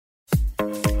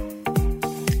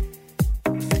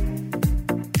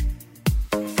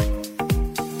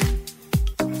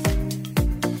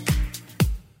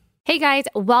Hey guys,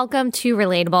 welcome to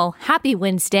Relatable. Happy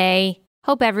Wednesday.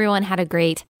 Hope everyone had a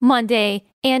great Monday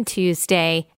and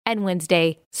Tuesday and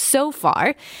Wednesday so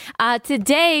far.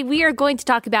 Today we are going to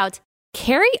talk about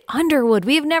Carrie Underwood.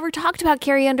 We have never talked about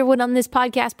Carrie Underwood on this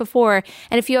podcast before.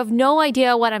 And if you have no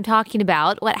idea what I'm talking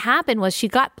about, what happened was she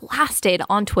got blasted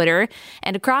on Twitter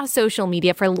and across social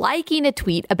media for liking a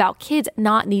tweet about kids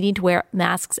not needing to wear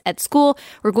masks at school.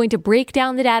 We're going to break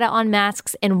down the data on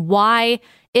masks and why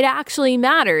it actually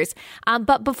matters.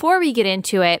 But before we get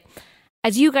into it,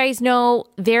 as you guys know,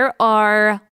 there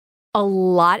are a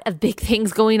lot of big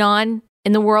things going on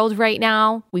in the world right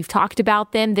now. We've talked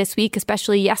about them this week,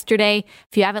 especially yesterday.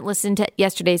 If you haven't listened to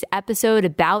yesterday's episode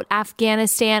about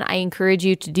Afghanistan, I encourage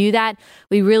you to do that.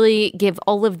 We really give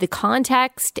all of the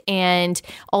context and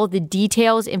all the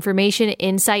details, information,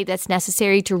 insight that's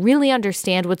necessary to really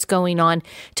understand what's going on.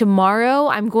 Tomorrow,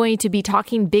 I'm going to be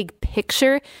talking big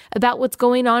picture about what's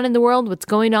going on in the world, what's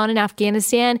going on in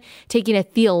Afghanistan, taking a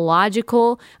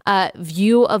theological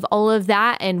view of all of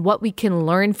that and what we can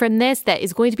learn from this. That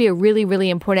is going to be a really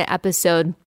important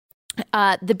episode.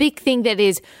 The big thing that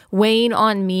is weighing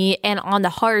on me and on the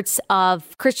hearts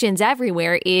of Christians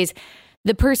everywhere is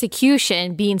the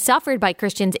persecution being suffered by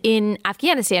Christians in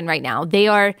Afghanistan right now. They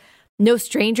are no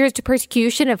strangers to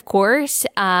persecution, of course,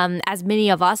 as many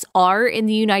of us are in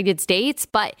the United States,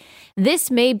 but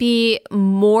this may be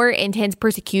more intense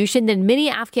persecution than many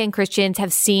Afghan Christians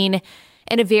have seen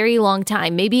in a very long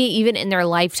time, maybe even in their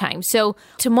lifetime. So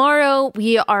tomorrow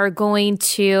we are going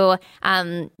to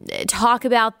talk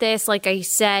about this, like I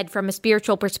said, from a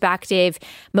spiritual perspective,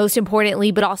 most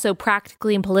importantly, but also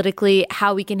practically and politically,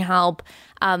 how we can help,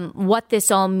 what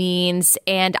this all means.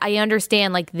 And I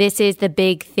understand this is the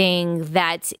big thing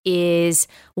that is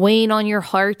weighing on your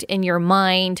heart and your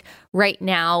mind right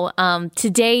now.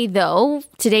 Today, though,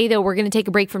 we're going to take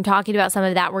a break from talking about some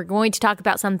of that. We're going to talk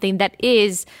about something that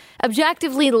is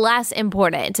objectively less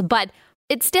important, but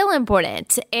it's still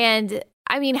important. And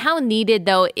I mean, how needed,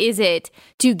 though, is it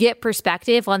to get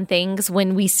perspective on things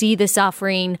when we see the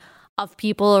suffering of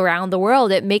people around the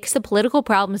world? It makes the political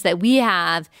problems that we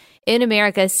have in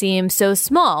America seem so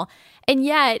small. And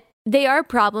yet they are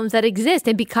problems that exist.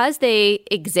 And because they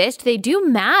exist, they do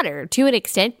matter to an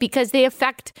extent because they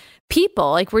affect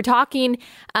people. We're talking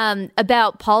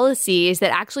about policies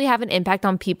that actually have an impact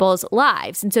on people's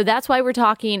lives. And so that's why we're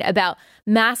talking about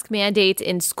mask mandates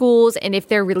in schools and if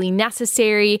they're really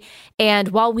necessary. And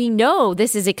while we know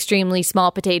this is extremely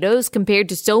small potatoes compared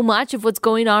to so much of what's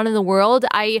going on in the world,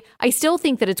 I still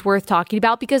think that it's worth talking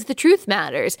about because the truth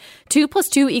matters. 2 +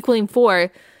 2 =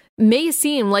 4 may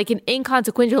seem like an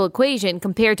inconsequential equation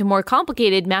compared to more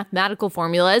complicated mathematical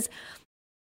formulas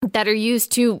that are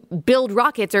used to build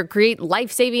rockets or create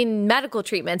life-saving medical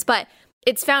treatments, but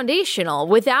it's foundational.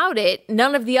 Without it,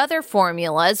 none of the other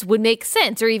formulas would make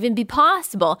sense or even be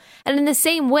possible. And in the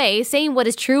same way, saying what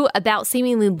is true about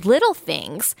seemingly little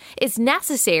things is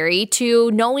necessary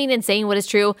to knowing and saying what is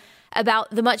true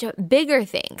about the much bigger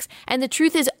things. And the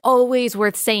truth is always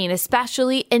worth saying,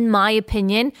 especially in my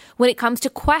opinion, when it comes to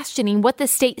questioning what the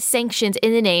state sanctions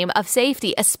in the name of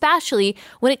safety, especially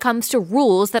when it comes to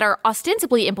rules that are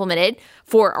ostensibly implemented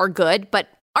for our good, but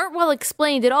aren't well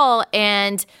explained at all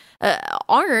and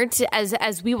aren't,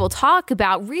 as we will talk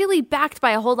about, really backed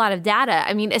by a whole lot of data.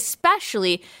 I mean,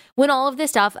 especially when all of this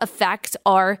stuff affects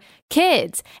our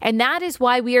kids. And that is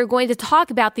why we are going to talk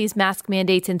about these mask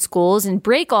mandates in schools and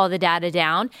break all the data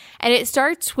down. And it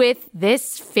starts with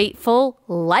this fateful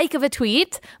like of a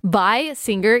tweet by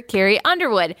singer Carrie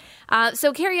Underwood.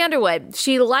 So Carrie Underwood,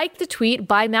 she liked the tweet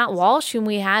by Matt Walsh, whom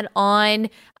we had on,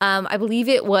 I believe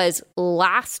it was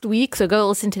last week. So go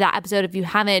listen to that episode if you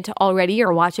haven't already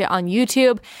or watch it on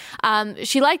YouTube.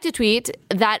 She liked a tweet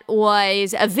that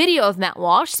was a video of Matt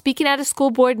Walsh speaking at a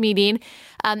school board meeting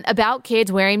about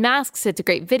kids wearing masks. It's a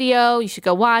great video. You should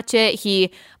go watch it.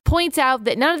 He points out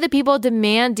that none of the people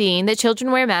demanding that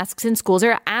children wear masks in schools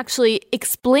are actually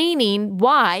explaining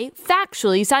why,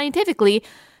 factually, scientifically,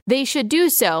 they should do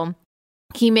so.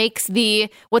 He makes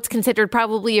what's considered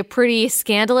probably a pretty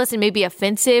scandalous and maybe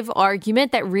offensive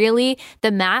argument that really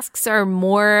the masks are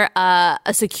more a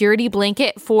security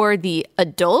blanket for the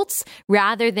adults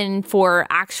rather than for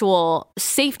actual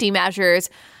safety measures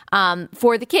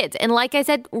for the kids. And like I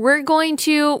said, we're going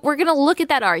to look at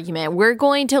that argument. We're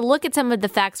going to look at some of the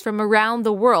facts from around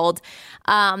the world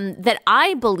that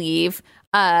I believe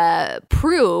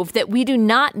prove that we do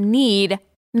not need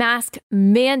mask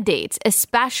mandates,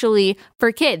 especially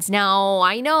for kids. Now,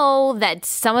 I know that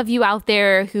some of you out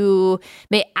there who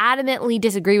may adamantly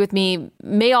disagree with me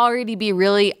may already be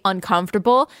really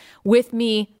uncomfortable with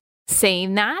me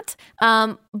saying that.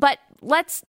 But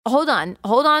let's hold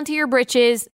on to your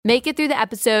britches, make it through the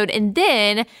episode. And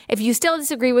then if you still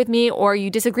disagree with me or you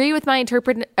disagree with my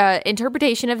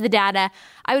interpretation of the data,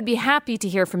 I would be happy to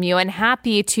hear from you and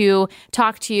happy to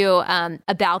talk to you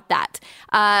about that.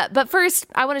 But first,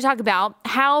 I want to talk about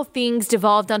how things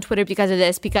devolved on Twitter because of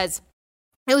this, because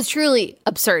it was truly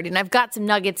absurd. And I've got some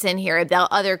nuggets in here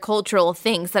about other cultural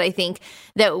things that I think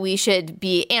that we should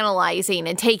be analyzing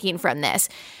and taking from this.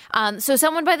 So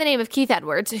someone by the name of Keith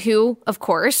Edwards, who, of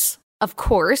course,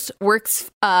 works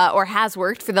or has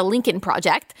worked for the Lincoln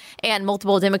Project and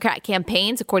multiple Democrat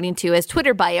campaigns, according to his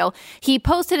Twitter bio, he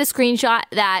posted a screenshot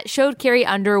that showed Carrie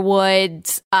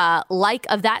Underwood's like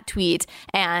of that tweet,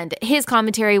 and his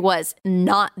commentary was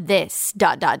not this, ...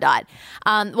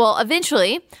 Well,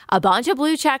 eventually, a bunch of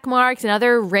blue check marks and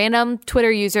other random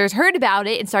Twitter users heard about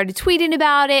it and started tweeting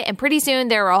about it, and pretty soon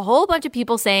there were a whole bunch of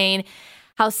people saying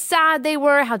how sad they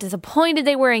were, how disappointed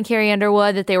they were in Carrie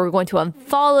Underwood, that they were going to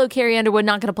unfollow Carrie Underwood,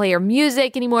 not going to play her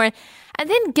music anymore. And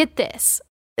then get this.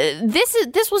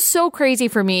 This was so crazy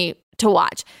for me to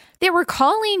watch. They were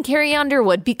calling Carrie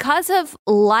Underwood because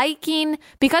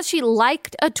she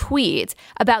liked a tweet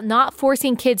about not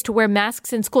forcing kids to wear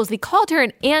masks in schools. They called her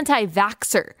an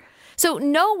anti-vaxxer. So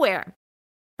nowhere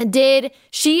did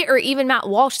she or even Matt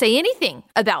Walsh say anything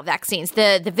about vaccines.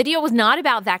 The video was not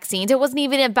about vaccines. It wasn't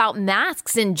even about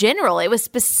masks in general. It was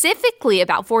specifically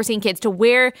about forcing kids to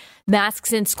wear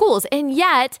masks in schools. And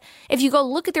yet, if you go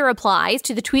look at the replies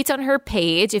to the tweets on her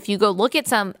page, if you go look at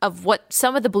some of what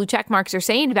some of the blue check marks are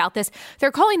saying about this,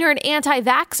 they're calling her an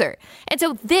anti-vaxxer. And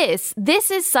so this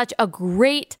is such a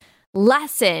great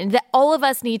lesson that all of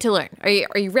us need to learn.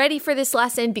 Are you ready for this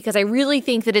lesson? Because I really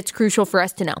think that it's crucial for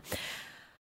us to know.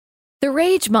 The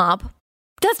rage mob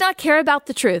does not care about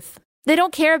the truth. They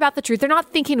don't care about the truth. They're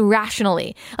not thinking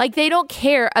rationally. Like, they don't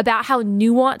care about how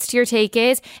nuanced your take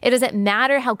is. It doesn't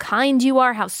matter how kind you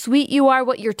are, how sweet you are,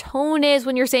 what your tone is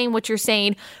when you're saying what you're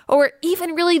saying, or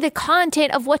even really the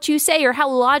content of what you say or how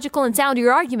logical and sound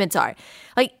your arguments are.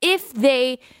 Like, if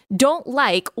they don't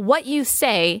like what you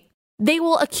say, they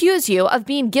will accuse you of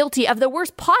being guilty of the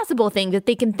worst possible thing that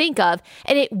they can think of,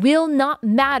 and it will not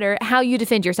matter how you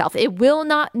defend yourself. It will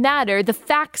not matter the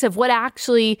facts of what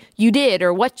actually you did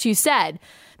or what you said.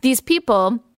 These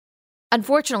people,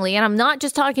 unfortunately, and I'm not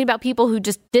just talking about people who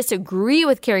just disagree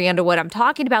with Carrie Underwood. I'm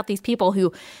talking about these people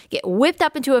who get whipped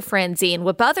up into a frenzy and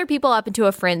whip other people up into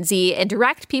a frenzy and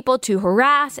direct people to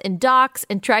harass and dox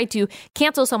and try to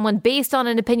cancel someone based on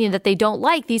an opinion that they don't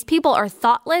like. These people are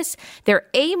thoughtless. They're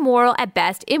amoral at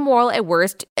best, immoral at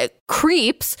worst,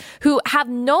 creeps who have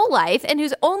no life and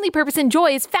whose only purpose and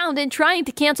joy is found in trying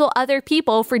to cancel other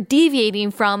people for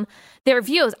deviating from their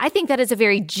views. I think that is a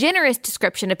very generous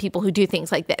description of people who do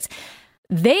things like this.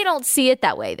 They don't see it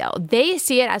that way, though. They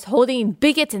see it as holding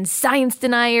bigots and science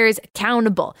deniers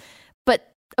accountable.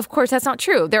 But of course, that's not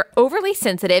true. They're overly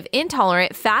sensitive,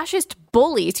 intolerant, fascist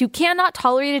bullies who cannot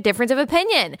tolerate a difference of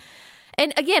opinion.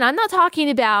 And again, I'm not talking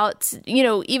about,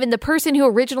 even the person who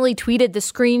originally tweeted the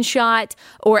screenshot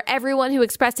or everyone who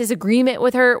expressed disagreement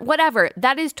with her, whatever.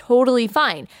 That is totally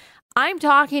fine. I'm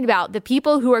talking about the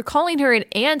people who are calling her an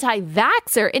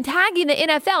anti-vaxxer and tagging the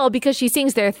NFL because she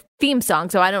sings their theme song.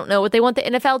 So I don't know what they want the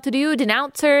NFL to do,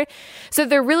 denounce her. So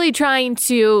they're really trying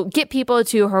to get people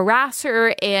to harass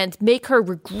her and make her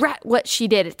regret what she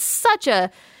did. It's such a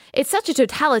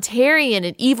totalitarian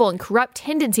and evil and corrupt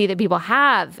tendency that people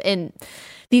have in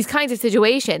these kinds of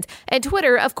situations. And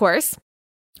Twitter, of course,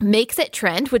 makes it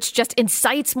trend, which just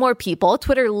incites more people.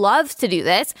 Twitter loves to do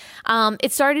this.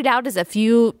 It started out as a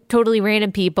few totally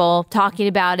random people talking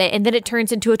about it, and then it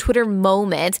turns into a Twitter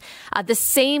moment. The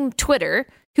same Twitter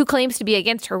who claims to be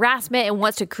against harassment and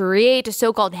wants to create a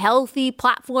so-called healthy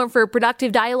platform for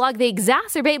productive dialogue, they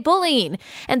exacerbate bullying,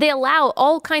 and they allow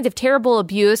all kinds of terrible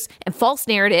abuse and false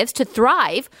narratives to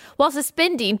thrive while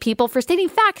suspending people for stating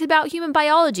facts about human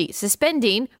biology,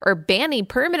 suspending or banning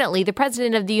permanently the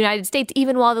president of the United States,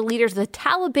 even while the leaders of the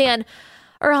Taliban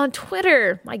are on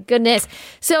Twitter. My goodness.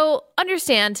 So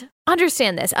understand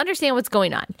this. Understand what's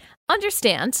going on.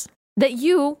 Understand that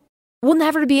you will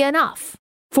never be enough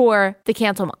for the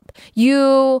cancel mob.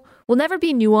 You will never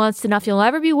be nuanced enough. You'll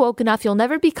never be woke enough. You'll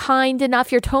never be kind enough.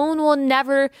 Your tone will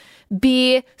never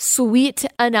be sweet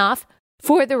enough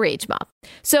for the rage mob.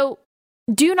 So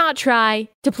do not try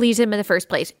to please them in the first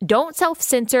place. Don't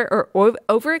self-censor or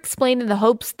over-explain in the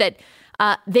hopes that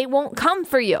they won't come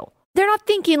for you. They're not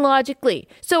thinking logically.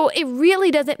 So it really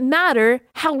doesn't matter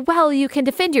how well you can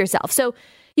defend yourself. So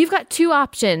you've got two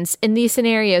options in these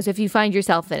scenarios if you find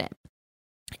yourself in it.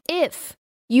 If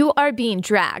you are being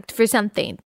dragged for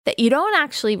something that you don't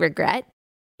actually regret,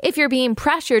 if you're being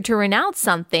pressured to renounce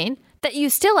something that you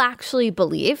still actually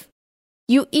believe,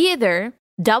 you either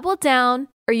double down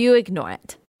or you ignore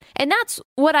it. And that's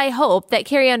what I hope that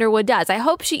Carrie Underwood does. I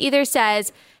hope she either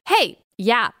says, hey,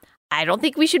 yeah, I don't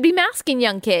think we should be masking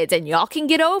young kids and y'all can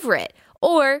get over it.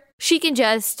 Or she can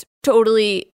just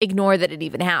totally ignore that it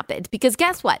even happened. Because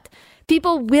guess what?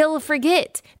 People will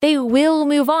forget. They will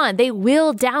move on. They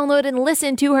will download and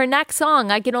listen to her next song.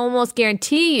 I can almost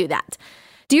guarantee you that.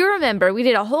 Do you remember? We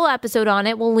did a whole episode on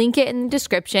it. We'll link it in the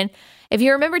description. If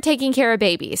you remember taking care of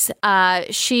babies,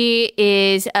 she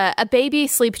is a baby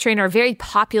sleep trainer, very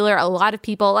popular. A lot of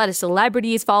people, a lot of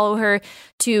celebrities follow her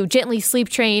to gently sleep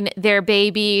train their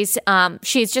babies.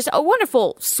 She's just a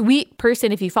wonderful, sweet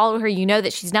person. If you follow her, you know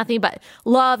that she's nothing but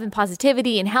love and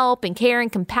positivity and help and care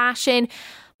and compassion.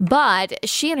 But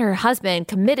she and her husband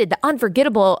committed the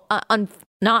unforgettable,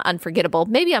 not unforgettable,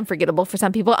 maybe unforgettable for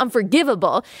some people,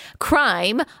 unforgivable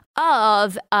crime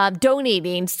of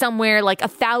donating somewhere like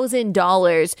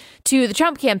 $1,000 to the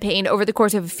Trump campaign over the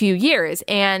course of a few years.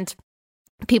 And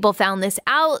people found this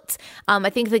out. I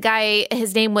think the guy,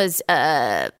 his name was,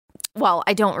 well,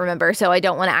 I don't remember, so I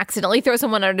don't want to accidentally throw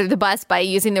someone under the bus by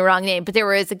using the wrong name. But there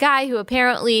was a guy who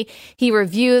apparently he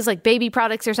reviews like baby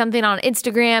products or something on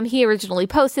Instagram. He originally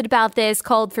posted about this,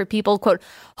 called for people, quote,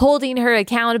 holding her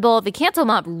accountable. The cancel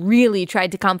mob really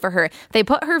tried to come for her. They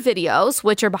put her videos,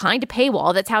 which are behind a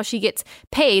paywall, that's how she gets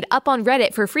paid, up on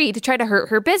Reddit for free to try to hurt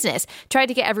her business, tried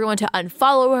to get everyone to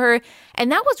unfollow her. And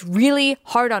that was really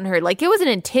hard on her. Like, it was an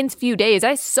intense few days.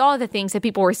 I saw the things that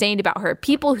people were saying about her,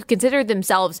 people who considered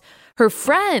themselves her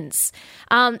friends.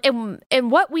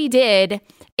 And what we did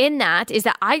in that is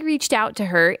that I reached out to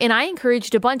her and I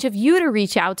encouraged a bunch of you to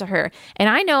reach out to her. And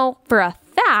I know for a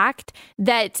fact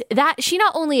that she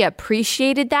not only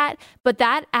appreciated that, but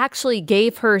that actually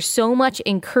gave her so much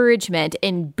encouragement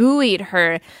and buoyed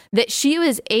her that she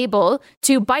was able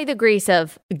to, by the grace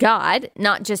of God,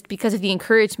 not just because of the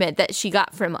encouragement that she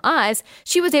got from us,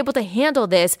 she was able to handle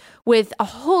this with a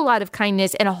whole lot of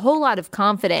kindness and a whole lot of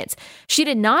confidence. She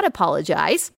did not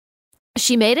apologize.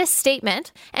 She made a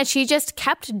statement and she just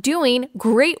kept doing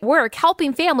great work,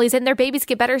 helping families and their babies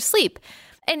get better sleep.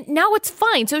 And now it's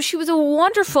fine. So she was a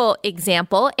wonderful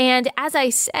example. And as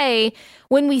I say,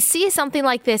 when we see something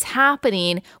like this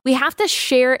happening, we have to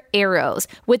share arrows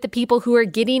with the people who are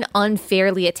getting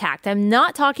unfairly attacked. I'm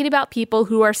not talking about people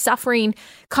who are suffering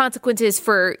consequences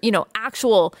for,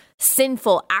 actual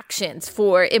sinful actions,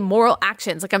 for immoral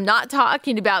actions. Like, I'm not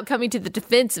talking about coming to the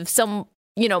defense of some,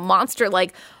 monster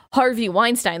like Harvey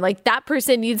Weinstein. Like, that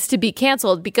person needs to be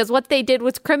canceled because what they did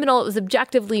was criminal. It was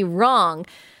objectively wrong.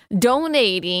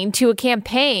 Donating to a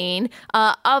campaign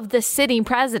of the sitting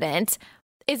president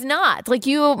is not. Like,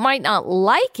 you might not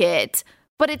like it,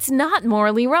 but it's not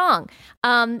morally wrong.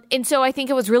 And so I think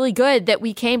it was really good that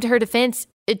we came to her defense.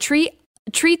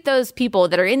 Treat those people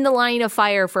that are in the line of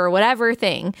fire for whatever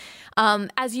thing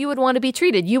as you would want to be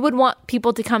treated. You would want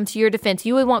people to come to your defense.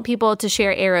 You would want people to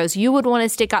share arrows. You would want to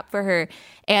stick up for her.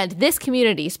 And this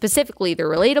community, specifically the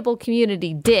relatable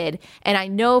community, did. And I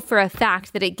know for a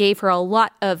fact that it gave her a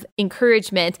lot of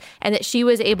encouragement and that she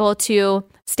was able to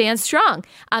stand strong.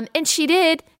 And she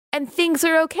did. And things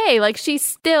are okay. Like, she's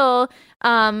still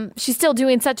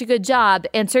doing such a good job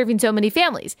and serving so many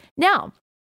families. Now,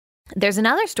 there's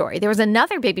another story. There was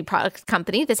another baby products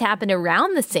company. This happened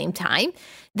around the same time.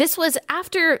 This was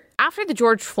after the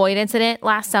George Floyd incident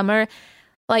last summer.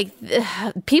 Like,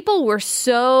 people were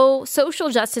social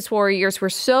justice warriors were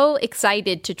so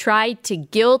excited to try to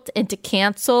guilt and to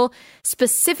cancel.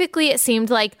 Specifically, it seemed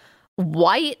like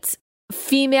white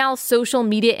female social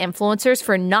media influencers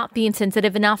for not being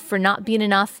sensitive enough, for not being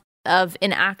enough of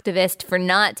an activist, for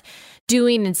not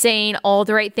doing and saying all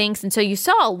the right things. And so you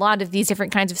saw a lot of these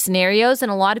different kinds of scenarios, and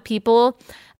a lot of people,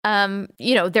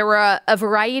 there were a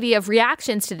variety of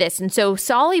reactions to this. And so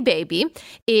Solly Baby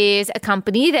is a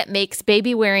company that makes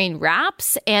baby wearing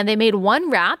wraps, and they made one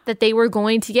wrap that they were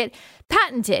going to get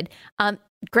patented.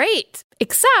 Great.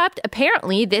 Except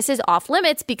apparently this is off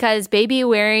limits because baby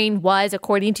wearing was,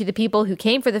 according to the people who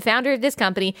came for the founder of this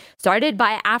company, started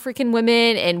by African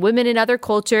women and women in other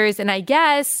cultures. And I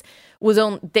guess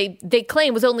they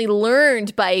claim was only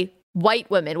learned by white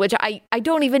women, which I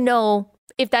don't even know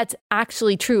if that's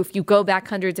actually true. If you go back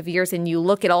hundreds of years and you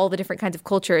look at all the different kinds of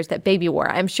cultures that baby wore,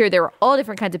 I'm sure there were all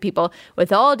different kinds of people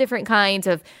with all different kinds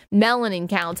of melanin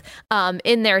counts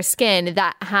in their skin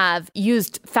that have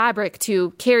used fabric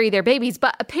to carry their babies.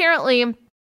 But apparently,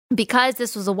 because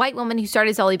this was a white woman who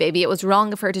started Solly Baby, it was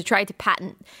wrong of her to try to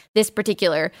patent this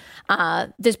particular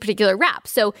wrap.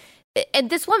 So, and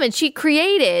this woman, she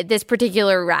created this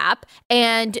particular wrap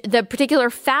and the particular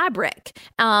fabric.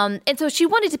 And so she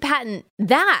wanted to patent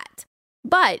that.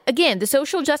 But again, the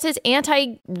social justice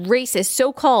anti-racist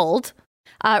so-called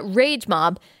rage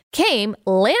mob came,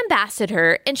 lambasted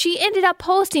her, and she ended up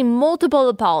posting multiple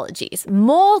apologies,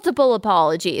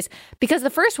 because the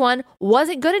first one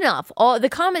wasn't good enough. The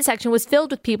comment section was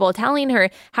filled with people telling her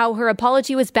how her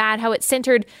apology was bad, how it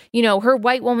centered, her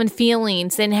white woman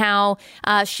feelings, and how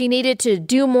she needed to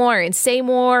do more and say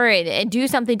more and do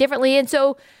something differently. And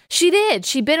so she did.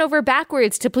 She bent over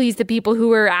backwards to please the people who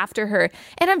were after her.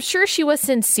 And I'm sure she was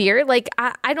sincere. Like,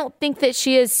 I don't think that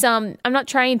she is I'm not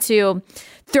trying to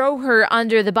throw her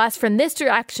under the bus from this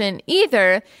direction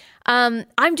either.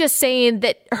 I'm just saying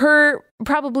that her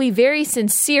probably very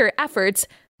sincere efforts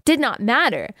did not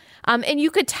matter. And you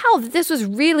could tell that this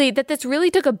really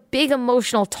took a big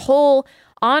emotional toll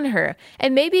on her.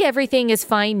 And maybe everything is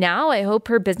fine now. I hope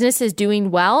her business is doing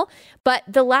well. But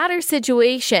the latter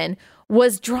situation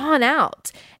was drawn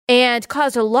out and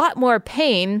caused a lot more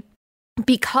pain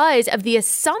because of the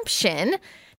assumption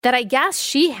that I guess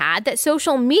she had that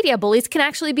social media bullies can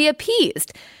actually be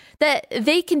appeased, that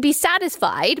they can be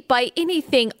satisfied by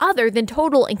anything other than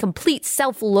total and complete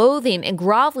self-loathing and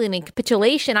groveling and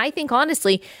capitulation. I think,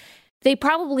 honestly, they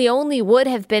probably only would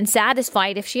have been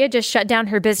satisfied if she had just shut down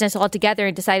her business altogether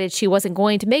and decided she wasn't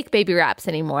going to make baby wraps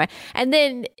anymore. And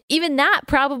then even that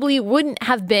probably wouldn't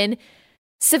have been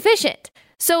sufficient.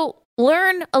 So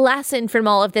learn a lesson from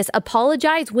all of this.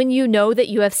 Apologize when you know that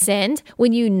you have sinned,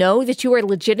 when you know that you are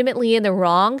legitimately in the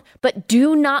wrong, but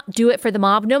do not do it for the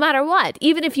mob, no matter what.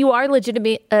 Even if you are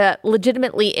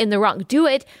legitimately in the wrong, do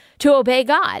it to obey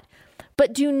God.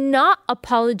 But do not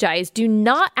apologize. Do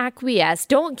not acquiesce.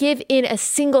 Don't give in a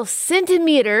single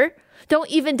centimeter.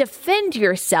 Don't even defend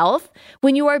yourself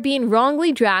when you are being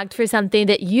wrongly dragged for something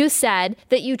that you said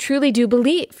that you truly do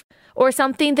believe, or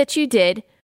something that you did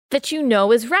that you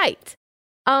know is right.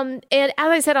 And as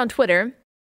I said on Twitter,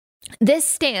 this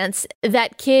stance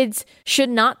that kids should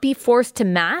not be forced to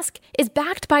mask is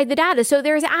backed by the data. So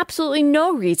there is absolutely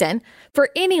no reason for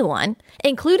anyone,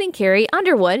 including Carrie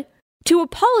Underwood, to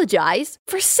apologize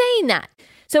for saying that.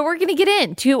 So we're going to get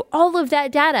into all of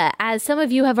that data. As some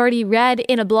of you have already read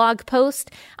in a blog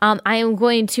post, I am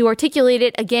going to articulate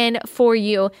it again for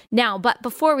you now. But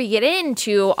before we get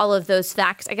into all of those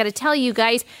facts, I got to tell you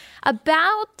guys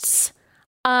about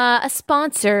a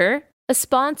sponsor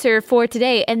for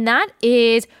today, and that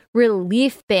is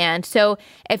Relief Band. So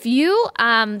if you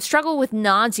struggle with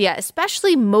nausea,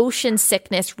 especially motion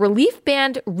sickness, Relief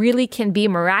Band really can be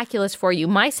miraculous for you.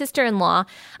 My sister-in-law,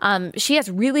 she has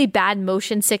really bad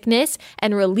motion sickness,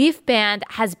 and Relief Band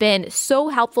has been so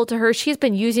helpful to her. She's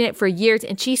been using it for years,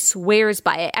 and she swears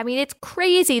by it. I mean, it's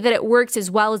crazy that it works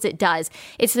as well as it does.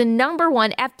 It's the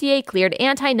 #1 FDA-cleared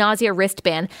anti-nausea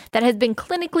wristband that has been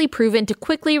clinically proven to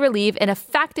quickly relieve and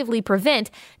effectively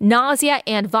prevent nausea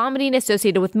and vomiting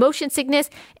associated with motion sickness,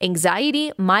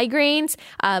 anxiety, migraines,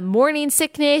 morning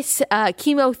sickness,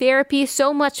 chemotherapy,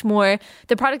 so much more.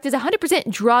 The product is 100%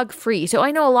 drug-free. So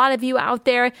I know a lot of you out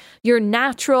there, you're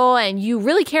natural and you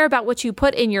really care about what you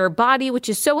put in your body, which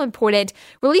is so important.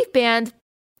 Relief Band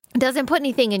doesn't put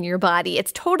anything in your body.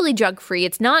 It's totally drug-free.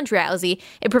 It's non-drowsy.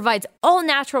 It provides all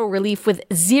natural relief with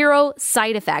 0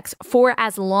 side effects for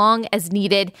as long as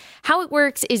needed. How it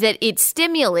works is that it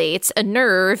stimulates a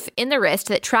nerve in the wrist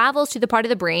that travels to the part of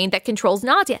the brain that controls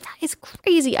nausea. That is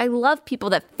crazy. I love people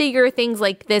that figure things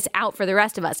like this out for the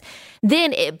rest of us.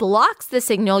 Then it blocks the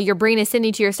signal your brain is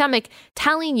sending to your stomach,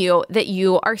 telling you that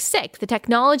you are sick. The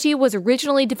technology was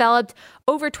originally developed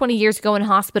over 20 years ago in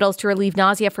hospitals to relieve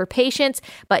nausea for patients,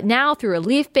 but now through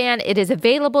Relief Band, it is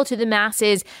available to the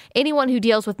masses. Anyone who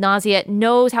deals with nausea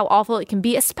knows how awful it can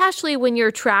be, especially when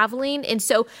you're traveling. And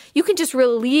so you can just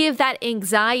relieve that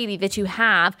anxiety that you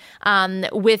have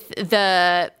with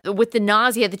the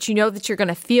nausea that you know that you're going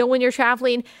to feel when you're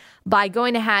traveling by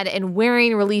going ahead and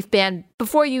wearing Relief Band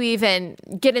before you even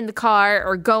get in the car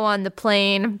or go on the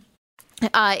plane.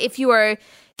 If you are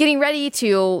getting ready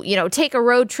to, take a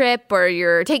road trip or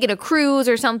you're taking a cruise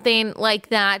or something like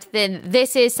that, then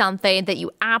this is something that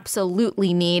you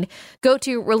absolutely need. Go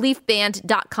to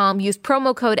reliefband.com. Use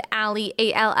promo code Allie,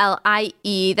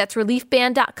 ALLIE. That's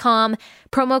reliefband.com.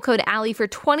 Promo code Allie for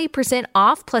 20%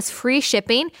 off plus free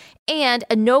shipping and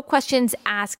a no questions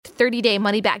asked 30-day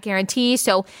money-back guarantee.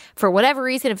 So for whatever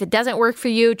reason, if it doesn't work for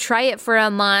you, try it for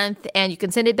a month and you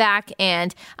can send it back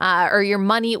and or your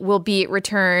money will be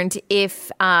returned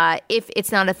if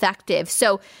it's not effective.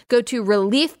 So go to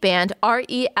reliefband,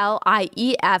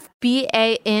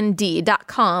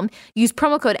 RELIEFBAND.com. Use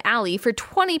promo code Allie for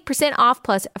 20% off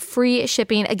plus free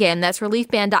shipping. Again, that's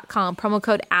reliefband.com, promo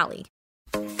code Allie.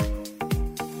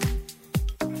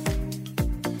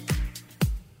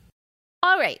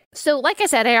 All right. So like I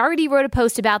said, I already wrote a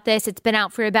post about this. It's been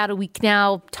out for about a week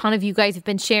now. A ton of you guys have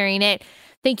been sharing it.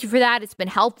 Thank you for that. It's been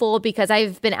helpful because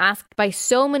I've been asked by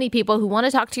so many people who want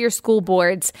to talk to your school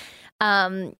boards.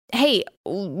 Hey,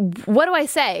 what do I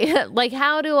say? Like,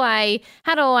 how do I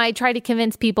try to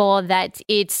convince people that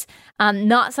it's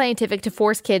not scientific to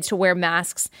force kids to wear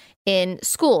masks in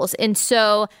schools? And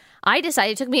so I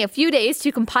decided, it took me a few days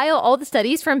to compile all the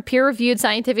studies from peer-reviewed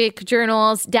scientific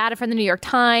journals, data from the New York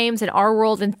Times and Our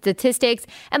World and Statistics.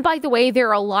 And by the way, there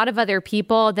are a lot of other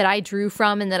people that I drew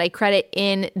from and that I credit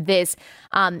in this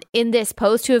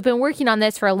post who have been working on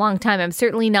this for a long time. I'm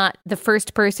certainly not the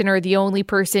first person or the only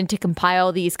person to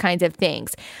compile these kinds of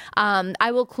things.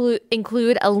 I will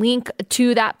include a link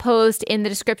to that post in the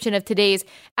description of today's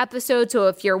episode. So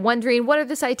if you're wondering, what are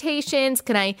the citations?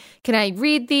 Can I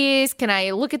read these? Can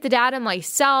I look at the data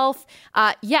myself?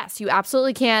 Yes, you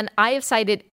absolutely can. I have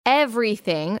cited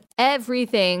everything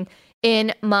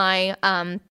in my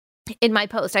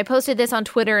post. I posted this on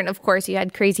Twitter, and of course you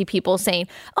had crazy people saying,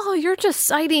 "Oh, you're just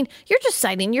citing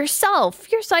yourself.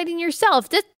 You're citing yourself.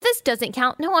 This doesn't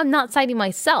count." No, I'm not citing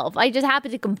myself. I just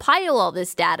happened to compile all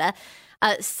this data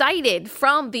cited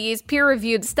from these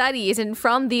peer-reviewed studies and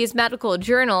from these medical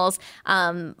journals.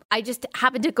 I just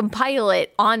happened to compile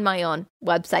it on my own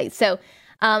website. So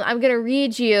I'm going to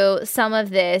read you some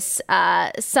of this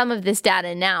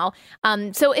data now.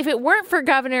 So if it weren't for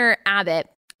Governor Abbott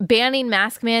banning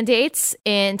mask mandates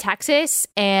in Texas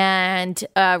and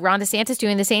Ron DeSantis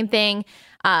doing the same thing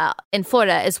in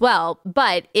Florida as well.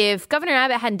 But if Governor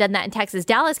Abbott hadn't done that in Texas,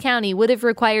 Dallas County would have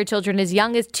required children as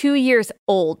young as 2 years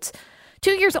old.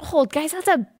 2 years old, guys, that's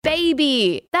a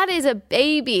baby. That is a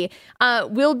baby.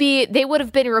 They would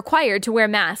have been required to wear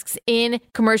masks in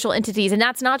commercial entities. And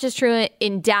that's not just true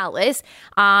in Dallas.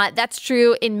 That's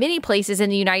true in many places in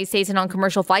the United States and on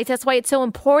commercial flights. That's why it's so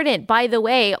important, by the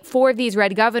way, for these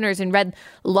red governors and red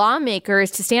lawmakers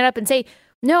to stand up and say,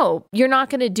 no, you're not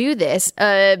going to do this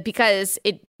because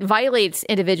it violates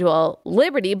individual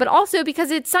liberty, but also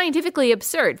because it's scientifically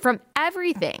absurd. From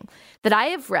everything that I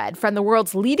have read from the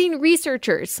world's leading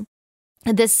researchers,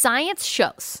 the science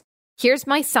shows, here's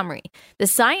my summary, the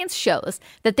science shows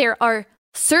that there are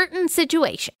certain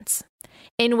situations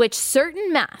in which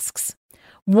certain masks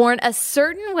worn a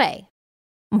certain way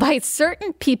by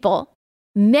certain people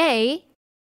may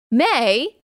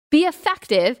be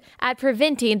effective at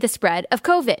preventing the spread of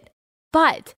COVID.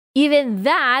 But even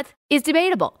that is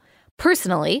debatable.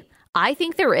 Personally, I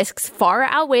think the risks far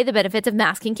outweigh the benefits of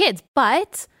masking kids.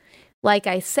 But like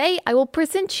I say, I will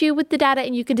present you with the data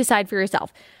and you can decide for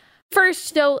yourself.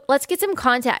 First, though, let's get some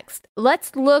context.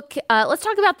 Let's talk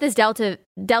about this Delta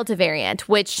variant,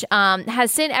 which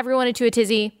has sent everyone into a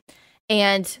tizzy,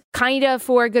 and kind of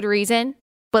for a good reason,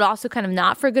 but also kind of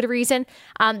not for a good reason.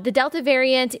 The Delta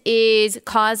variant is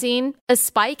causing a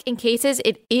spike in cases.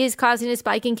 It is causing a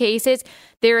spike in cases.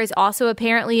 There is also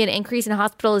apparently an increase in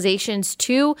hospitalizations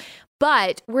too,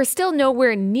 but we're still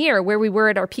nowhere near where we were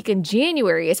at our peak in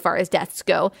January as far as deaths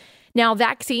go. Now,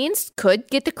 vaccines could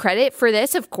get the credit for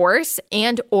this, of course,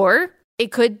 or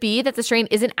it could be that the strain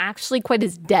isn't actually quite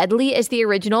as deadly as the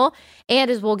original.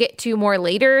 And as we'll get to more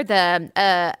later,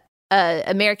 the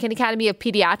American Academy of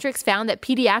Pediatrics found that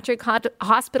pediatric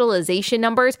hospitalization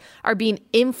numbers are being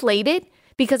inflated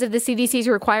because of the CDC's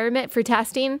requirement for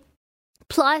testing.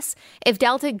 Plus, if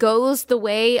Delta goes the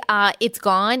way it's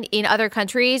gone in other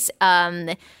countries,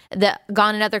 that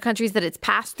it's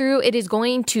passed through, it is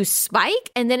going to spike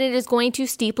and then it is going to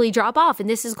steeply drop off. And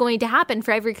this is going to happen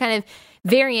for every kind of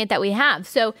variant that we have.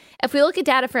 So if we look at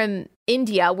data from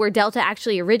India, where Delta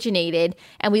actually originated,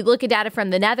 and we look at data from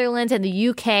the Netherlands and the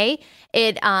UK,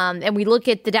 and we look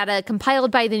at the data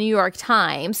compiled by the New York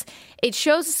Times, it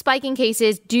shows a spike in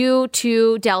cases due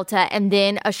to Delta and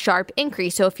then a sharp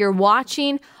increase. So if you're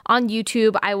watching on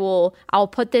YouTube, I'll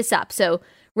put this up. So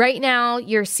right now,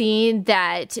 you're seeing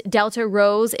that Delta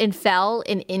rose and fell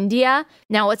in India.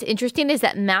 Now, what's interesting is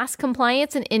that mask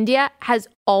compliance in India has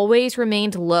always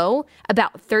remained low.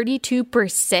 About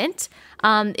 32%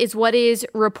 is what is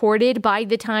reported by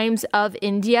the Times of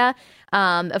India.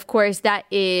 Of course, that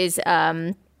is,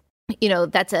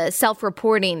 that's a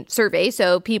self-reporting survey.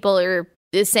 So people are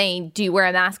saying, do you wear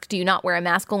a mask? Do you not wear a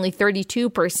mask? Only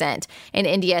 32% in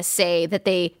India say that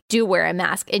they do wear a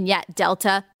mask, and yet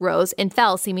Delta rose and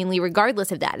fell seemingly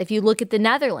regardless of that. If you look at the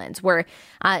Netherlands, where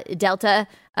Delta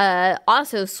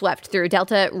also swept through.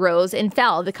 Delta rose and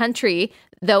fell. The country,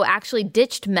 though, actually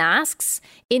ditched masks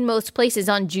in most places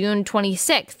on June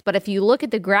 26th. But if you look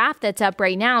at the graph that's up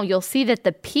right now, you'll see that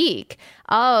the peak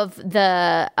of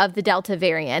the Delta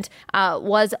variant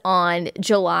was on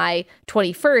July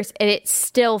 21st, and it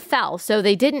still fell. So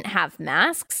they didn't have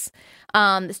masks.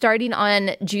 Starting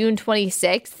on June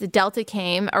 26th, the Delta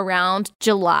came around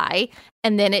July,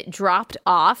 and then it dropped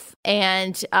off,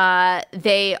 and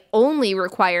they only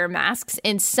require masks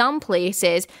in some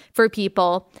places for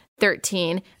people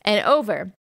 13 and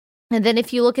over. And then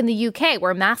if you look in the UK,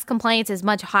 where mask compliance is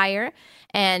much higher,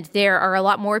 and there are a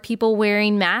lot more people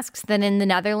wearing masks than in the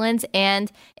Netherlands and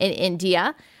in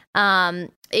India,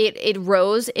 it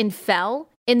rose and fell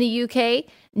in the UK.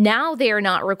 Now they are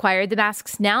not required. The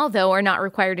masks now, though, are not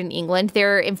required in England.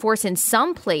 They're enforced in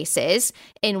some places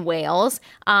in Wales.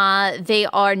 They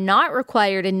are not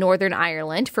required in Northern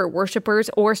Ireland for worshippers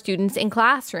or students in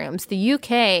classrooms. The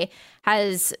UK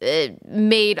has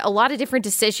made a lot of different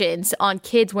decisions on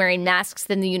kids wearing masks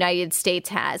than the United States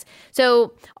has.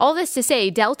 So all this to say,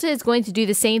 Delta is going to do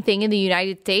the same thing in the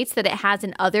United States that it has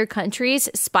in other countries,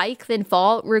 spike then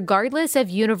fall, regardless of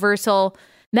universal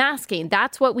masking.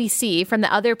 That's what we see from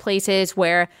the other places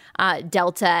where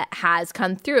Delta has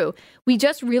come through. We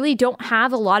just really don't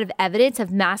have a lot of evidence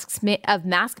of mask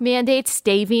mandates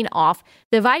staving off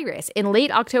the virus. In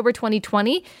late October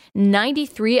 2020,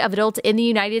 93 of adults in the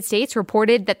United States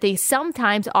reported that they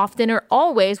sometimes, often, or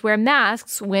always wear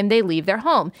masks when they leave their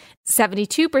home.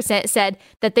 72% said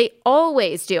that they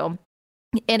always do.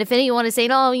 And if anyone is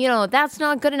saying, oh, that's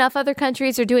not good enough, other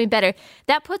countries are doing better,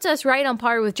 that puts us right on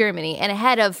par with Germany and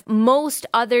ahead of most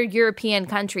other European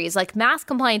countries. Like, mask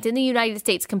compliance in the United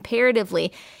States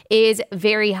comparatively is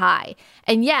very high.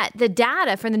 And yet the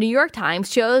data from the New York Times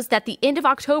shows that the end of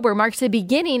October marks the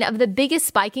beginning of the biggest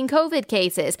spike in COVID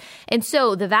cases. And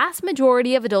so the vast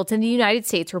majority of adults in the United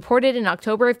States reported in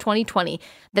October of 2020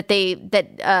 that they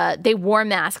wore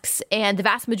masks, and the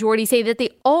vast majority say that they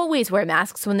always wear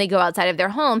masks when they go outside of their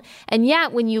home. And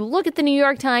yet, when you look at the New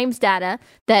York Times data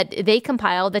that they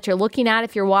compiled, that you're looking at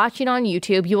if you're watching on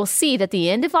YouTube, you will see that the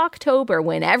end of October,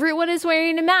 when everyone is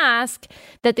wearing a mask,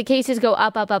 that the cases go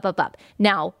up, up, up, up, up.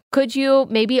 Now, could you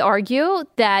maybe argue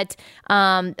that,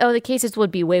 the cases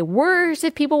would be way worse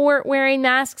if people weren't wearing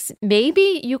masks?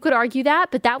 Maybe you could argue that,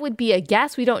 but that would be a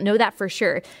guess. We don't know that for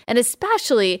sure. And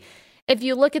especially if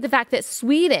you look at the fact that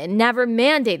Sweden never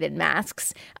mandated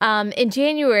masks, in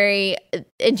January of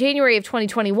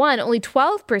 2021, only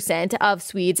 12% of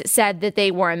Swedes said that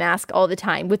they wore a mask all the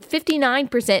time, with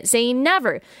 59% saying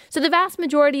never. So the vast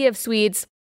majority of Swedes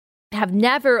have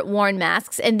never worn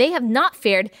masks, and they have not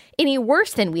fared any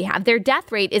worse than we have. Their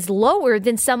death rate is lower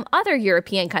than some other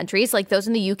European countries, like those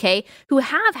in the UK, who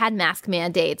have had mask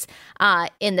mandates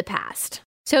in the past.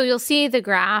 So you'll see the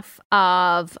graph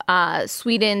of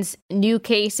Sweden's new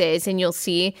cases, and you'll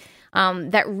see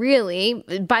that really,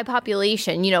 by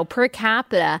population, per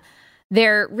capita,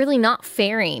 they're really not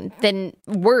faring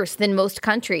worse than most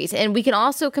countries. And we can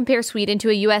also compare Sweden to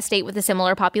a U.S. state with a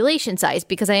similar population size,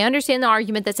 because I understand the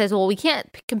argument that says, well, we can't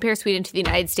compare Sweden to the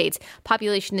United States.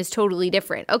 Population is totally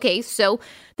different. Okay, so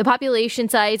the population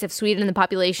size of Sweden and the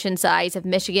population size of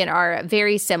Michigan are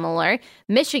very similar.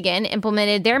 Michigan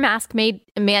implemented their mask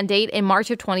mandate in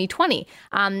March of 2020.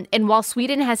 And while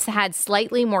Sweden has had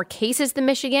slightly more cases than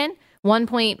Michigan,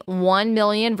 1.1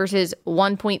 million versus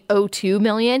 1.02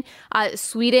 million.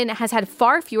 Sweden has had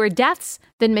far fewer deaths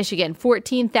than Michigan,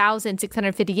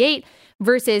 14,658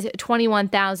 versus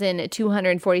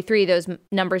 21,243. Those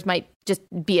numbers might just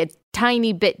be a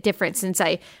tiny bit different since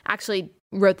I actually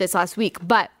wrote this last week.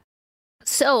 But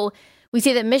so we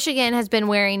see that Michigan has been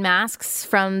wearing masks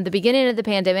from the beginning of the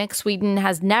pandemic. Sweden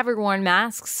has never worn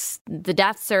masks. The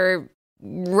deaths are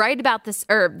right about this,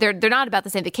 or they're not about the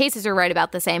same. The cases are right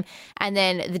about the same. And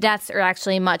then the deaths are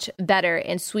actually much better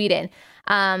in Sweden.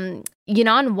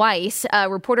 Jan Weiss, a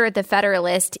reporter at The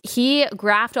Federalist, he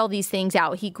graphed all these things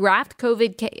out. He graphed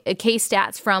COVID case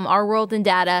stats from Our World in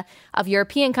Data of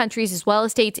European countries as well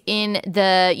as states in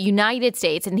the United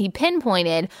States. And he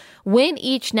pinpointed when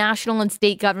each national and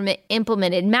state government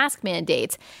implemented mask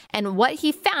mandates. And what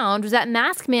he found was that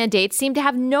mask mandates seem to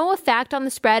have no effect on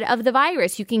the spread of the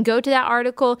virus. You can go to that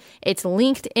article. It's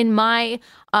linked in my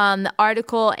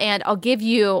article, and I'll give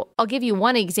you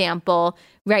one example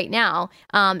right now.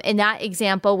 And that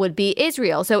example would be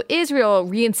Israel. So Israel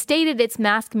reinstated its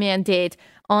mask mandate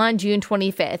on June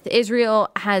 25th. Israel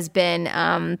has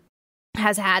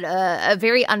had a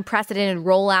very unprecedented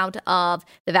rollout of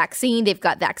the vaccine. They've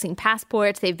got vaccine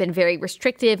passports. They've been very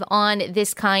restrictive on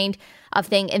this kind of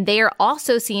thing. And they are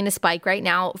also seeing a spike right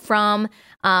now from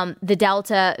the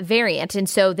Delta variant. And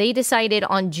so they decided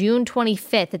on June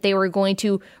 25th that they were going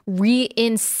to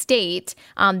reinstate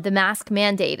the mask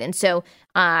mandate. And so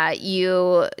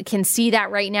you can see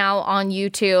that right now on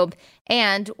YouTube.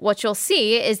 And what you'll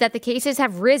see is that the cases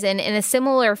have risen in a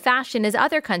similar fashion as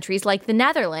other countries like the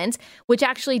Netherlands, which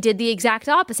actually did the exact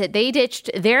opposite. They ditched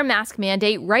their mask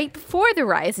mandate right before the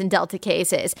rise in Delta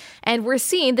cases. And we're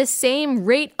seeing the same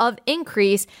rate of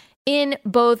increase in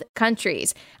both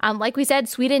countries. Like we said,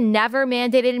 Sweden never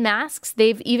mandated masks.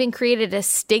 They've even created a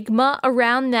stigma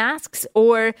around masks,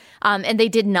 and they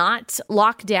did not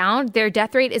lock down. Their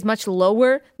death rate is much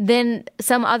lower than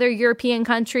some other European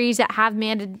countries that have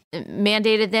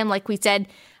mandated them, like we said,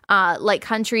 like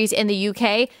countries in the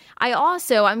UK.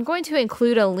 I'm going to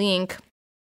include a link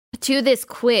to this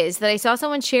quiz that I saw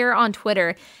someone share on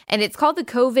Twitter, and it's called the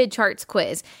COVID Charts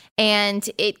Quiz, and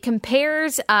it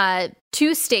compares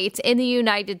two states in the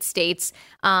United States,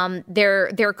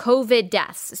 their COVID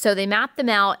deaths. So they map them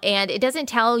out, and it doesn't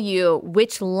tell you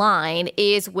which line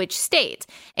is which state.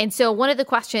 And so one of the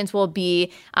questions will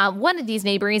be, one of these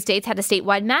neighboring states had a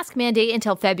statewide mask mandate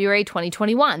until February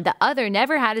 2021. The other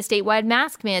never had a statewide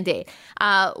mask mandate.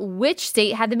 Which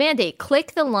state had the mandate?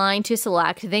 Click the line to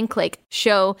select, then click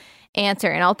show answer.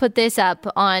 And I'll put this up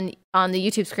on the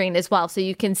YouTube screen as well so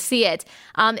you can see it.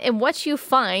 And what you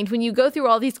find when you go through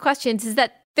all these questions is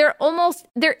that they're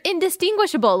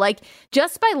indistinguishable. Like,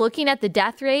 just by looking at the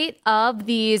death rate of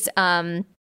these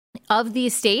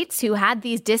states who had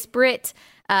these disparate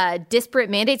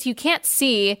mandates, you can't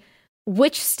see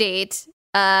which state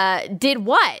did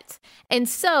what. And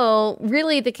so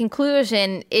really the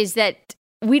conclusion is that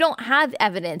we don't have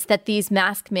evidence that these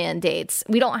mask mandates,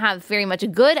 we don't have very much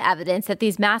good evidence that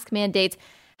these mask mandates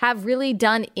have really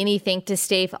done anything to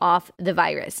stave off the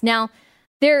virus. Now,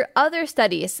 there are other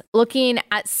studies looking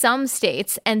at some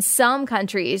states and some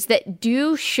countries that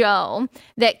do show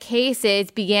that cases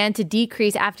began to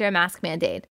decrease after a mask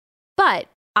mandate. But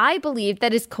I believe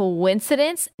that is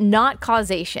coincidence, not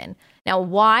causation. Now,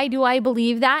 why do I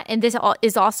believe that? And this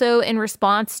is also in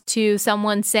response to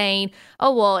someone saying,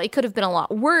 oh, well, it could have been a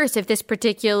lot worse if this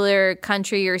particular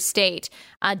country or state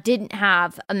didn't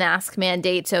have a mask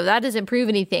mandate. So that doesn't prove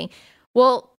anything.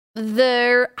 Well,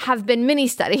 there have been many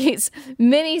studies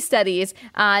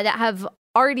that have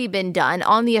already been done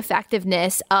on the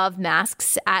effectiveness of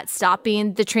masks at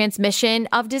stopping the transmission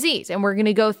of disease. And we're going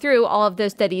to go through all of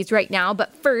those studies right now.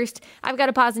 But first, I've got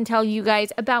to pause and tell you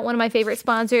guys about one of my favorite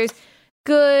sponsors,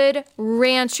 Good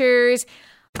Ranchers.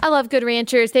 I love Good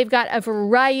Ranchers. They've got a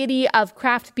variety of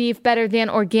craft beef, better than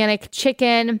organic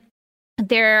chicken.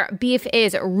 Their beef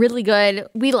is really good.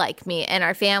 We like meat in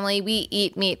our family. We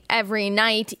eat meat every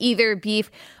night, either beef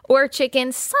or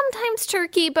chicken, sometimes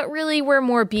turkey, but really we're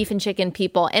more beef and chicken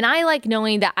people. And I like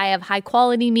knowing that I have high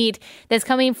quality meat that's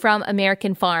coming from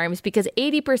American farms, because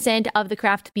 80% of the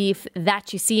craft beef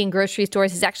that you see in grocery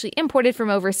stores is actually imported from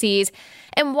overseas.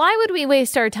 And why would we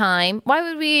waste our time? Why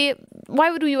would we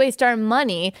waste our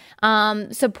money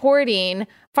supporting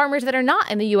farmers that are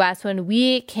not in the U.S. when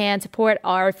we can support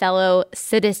our fellow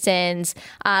citizens?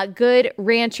 Good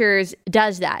Ranchers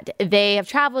does that. They have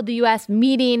traveled the U.S.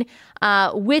 meeting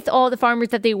with all the farmers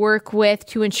that they work with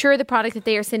to ensure the product that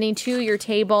they are sending to your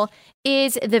table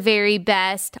is the very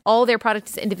best. All their product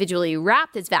is individually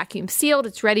wrapped. It's vacuum sealed.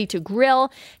 It's ready to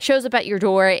grill. Shows up at your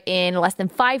door in less than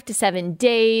 5 to 7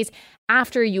 days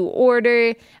after you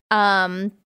order.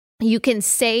 You can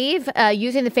save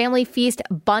using the Family Feast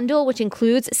bundle, which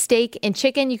includes steak and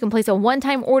chicken. You can place a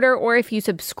one-time order, or if you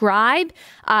subscribe,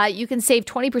 you can save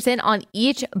 20% on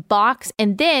each box.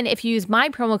 And then if you use my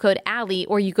promo code Allie,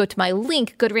 or you go to my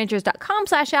link,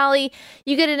 goodranchers.com/Allie,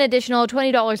 you get an additional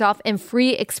 $20 off and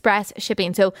free express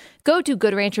shipping. So go to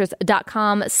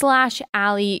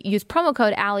goodranchers.com/Allie, use promo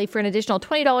code Allie for an additional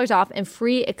 $20 off and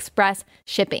free express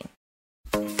shipping.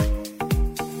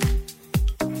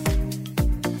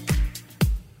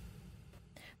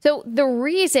 So the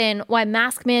reason why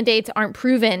mask mandates aren't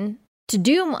proven to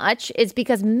do much is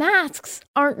because masks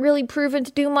aren't really proven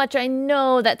to do much. I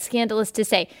know that's scandalous to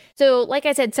say. So like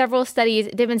I said, several studies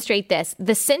demonstrate this.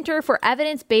 The Center for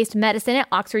Evidence-Based Medicine at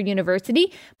Oxford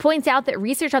University points out that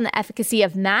research on the efficacy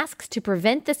of masks to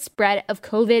prevent the spread of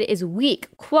COVID is weak.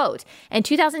 Quote, in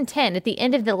 2010, at the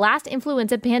end of the last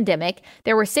influenza pandemic,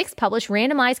 there were 6 published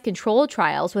randomized controlled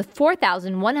trials with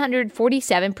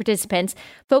 4,147 participants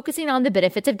focusing on the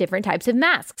benefits of different types of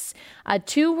masks.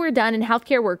 2 were done in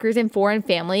healthcare workers and 4 foreign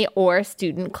family or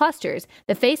student clusters.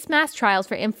 The face mask trials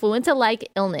for influenza-like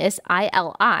illness,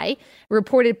 ILI,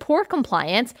 reported poor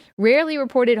compliance, rarely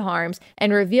reported harms,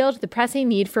 and revealed the pressing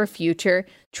need for future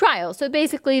trials. So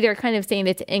basically, they're kind of saying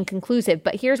it's inconclusive,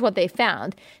 but here's what they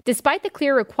found. Despite the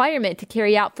clear requirement to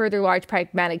carry out further large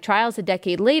pragmatic trials a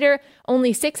decade later,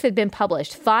 only 6 had been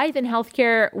published, 5 in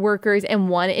healthcare workers and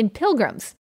 1 in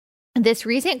pilgrims. This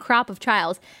recent crop of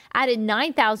trials added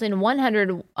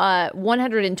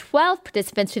 9,112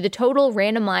 participants to the total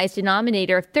randomized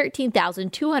denominator of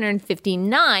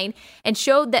 13,259 and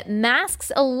showed that masks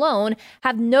alone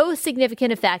have no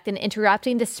significant effect in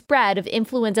interrupting the spread of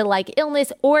influenza-like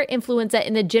illness or influenza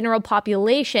in the general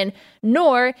population,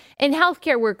 nor in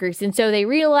healthcare workers. And so they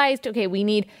realized, okay, we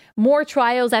need more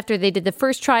trials after they did the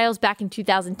first trials back in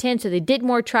 2010. So they did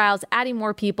more trials, adding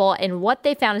more people. And what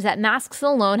they found is that masks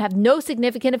alone have no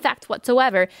significant effect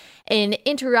whatsoever in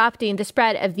interrupting the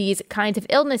spread of these kinds of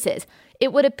illnesses.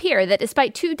 It would appear that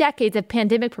despite 2 decades of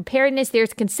pandemic preparedness,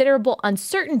 there's considerable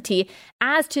uncertainty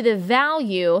as to the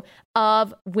value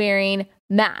of wearing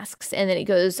masks. And then it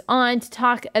goes on to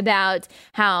talk about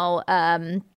how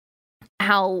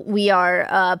we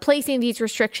are placing these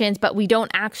restrictions, but we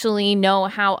don't actually know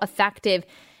how effective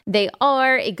they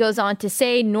are. It goes on to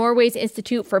say Norway's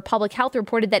Institute for Public Health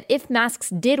reported that if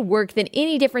masks did work, then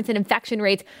any difference in infection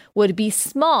rates would be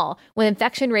small when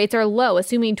infection rates are low,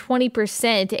 assuming 20%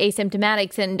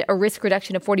 asymptomatics and a risk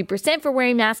reduction of 40% for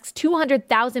wearing masks.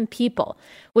 200,000 people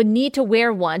would need to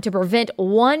wear one to prevent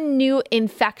 1 new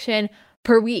infection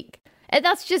per week. And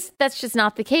that's just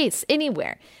not the case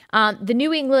anywhere. The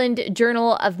New England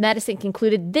Journal of Medicine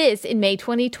concluded this in May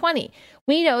 2020.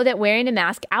 We know that wearing a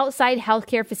mask outside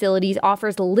healthcare facilities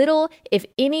offers little, if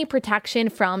any, protection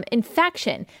from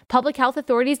infection. Public health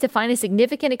authorities define a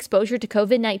significant exposure to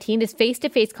COVID-19 as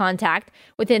face-to-face contact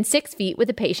within 6 feet with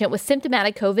a patient with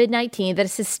symptomatic COVID-19 that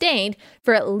is sustained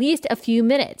for at least a few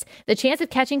minutes. The chance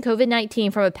of catching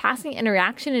COVID-19 from a passing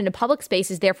interaction in a public space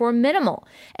is therefore minimal.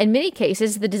 In many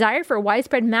cases, the desire for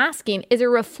widespread masking is a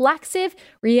reflexive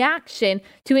reaction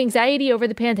to anxiety over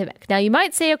the pandemic. Now, you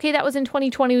might say, okay, that was in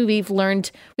 2020. We've learned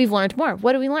more.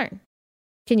 What do we learn?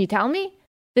 Can you tell me?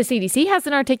 The CDC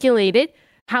hasn't articulated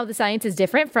how the science is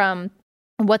different from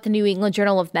what the New England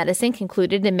Journal of Medicine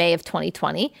concluded in May of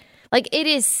 2020. Like, it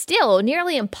is still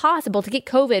nearly impossible to get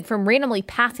COVID from randomly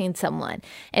passing someone.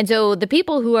 And so the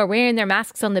people who are wearing their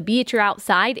masks on the beach or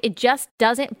outside, it just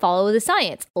doesn't follow the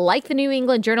science. Like the New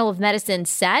England Journal of Medicine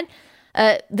said,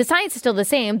 the science is still the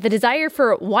same. The desire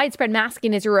for widespread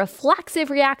masking is a reflexive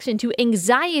reaction to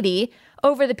anxiety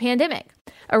over the pandemic.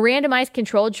 A randomized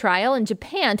controlled trial in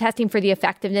Japan testing for the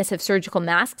effectiveness of surgical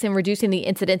masks in reducing the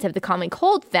incidence of the common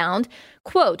cold found,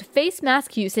 quote, face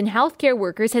mask use in healthcare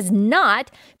workers has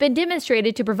not been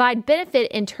demonstrated to provide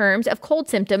benefit in terms of cold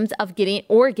symptoms of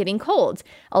getting colds.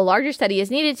 A larger study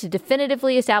is needed to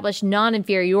definitively establish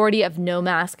non-inferiority of no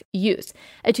mask use.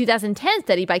 A 2010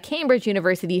 study by Cambridge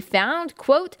University found,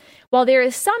 quote, while there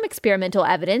is some experimental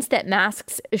evidence that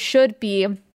masks should be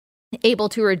able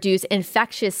to reduce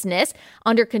infectiousness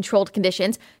under controlled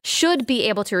conditions, should be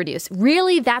able to reduce.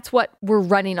 Really, that's what we're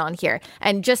running on here.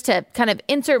 And just to kind of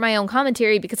insert my own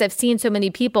commentary, because I've seen so many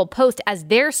people post as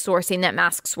they're sourcing that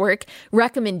masks work,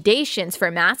 recommendations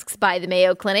for masks by the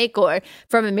Mayo Clinic or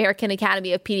from American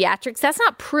Academy of Pediatrics. That's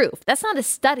not proof. That's not a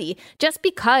study. Just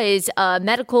because a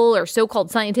medical or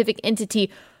so-called scientific entity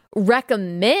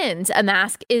recommends a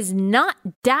mask is not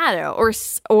data or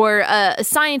a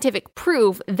scientific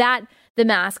proof that the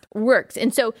mask works.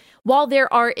 And so while there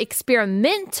are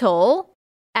experimental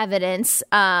evidence,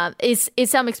 is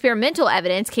some experimental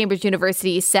evidence, Cambridge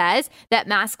University says, that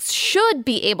masks should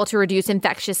be able to reduce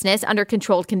infectiousness under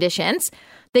controlled conditions.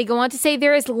 They go on to say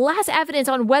there is less evidence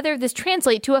on whether this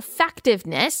translates to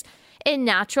effectiveness in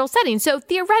natural settings. So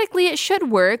theoretically, it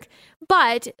should work,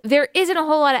 but there isn't a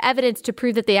whole lot of evidence to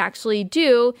prove that they actually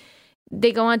do.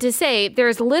 They go on to say there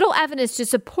is little evidence to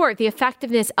support the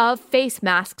effectiveness of face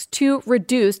masks to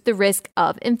reduce the risk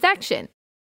of infection.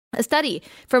 A study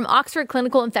from Oxford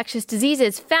Clinical Infectious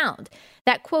Diseases found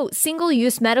that, quote,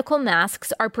 single-use medical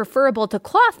masks are preferable to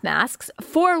cloth masks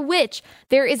for which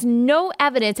there is no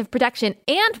evidence of protection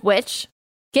and which,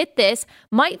 get this,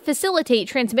 might facilitate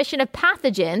transmission of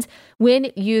pathogens when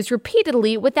used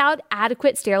repeatedly without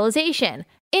adequate sterilization.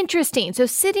 Interesting. So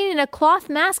sitting in a cloth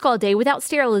mask all day without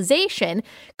sterilization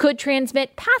could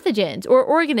transmit pathogens or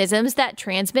organisms that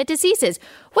transmit diseases.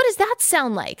 What does that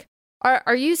sound like?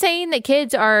 Are you saying that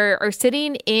kids are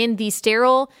sitting in the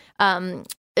sterile,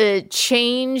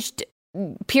 changed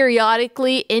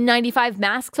periodically N95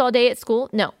 masks all day at school?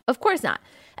 No, of course not.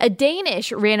 A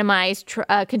Danish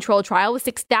randomized control trial with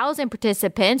 6,000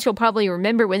 participants, you'll probably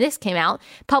remember when this came out,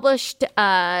 published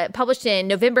in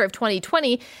November of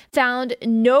 2020, found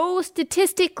no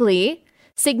statistically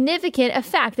significant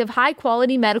effect of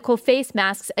high-quality medical face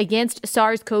masks against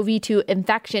SARS-CoV-2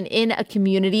 infection in a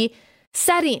community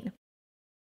setting.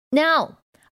 Now,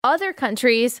 other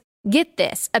countries get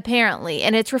this, apparently,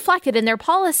 and it's reflected in their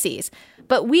policies.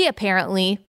 But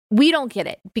we don't get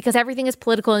it because everything is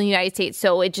political in the United States.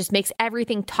 So it just makes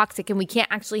everything toxic and we can't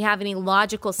actually have any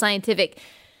logical, scientific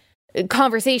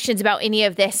conversations about any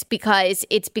of this because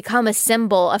it's become a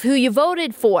symbol of who you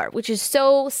voted for, which is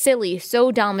so silly,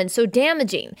 so dumb, and so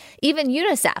damaging. Even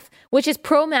UNICEF, which is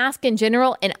pro-mask in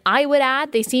general, and I would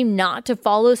add they seem not to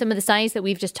follow some of the science that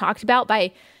we've just talked about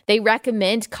they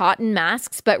recommend cotton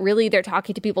masks, but really they're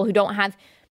talking to people who don't have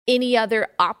any other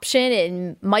option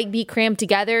and might be crammed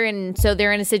together. And so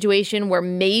they're in a situation where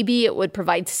maybe it would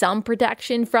provide some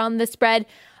protection from the spread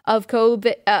of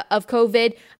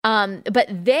COVID.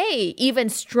 But they even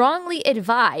strongly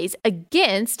advise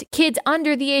against kids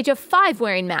under the age of 5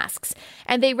 wearing masks.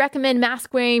 And they recommend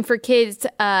mask wearing for kids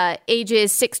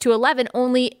ages 6 to 11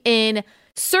 only in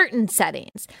certain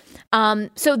settings.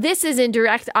 So this is in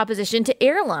direct opposition to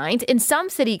airlines and some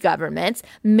city governments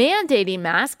mandating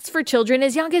masks for children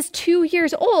as young as 2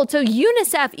 years old. So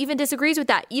UNICEF even disagrees with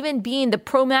that, even being the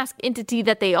pro-mask entity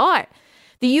that they are.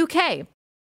 The UK,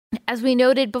 as we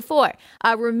noted before,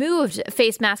 removed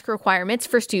face mask requirements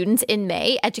for students in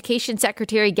May. Education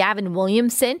Secretary Gavin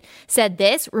Williamson said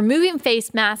this: removing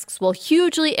face masks will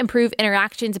hugely improve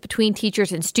interactions between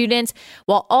teachers and students,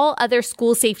 while all other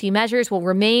school safety measures will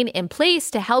remain in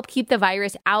place to help keep the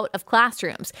virus out of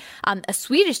classrooms. A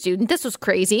Swedish student, this was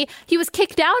crazy, he was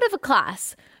kicked out of a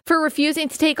class for refusing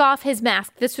to take off his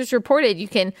mask. This was reported. You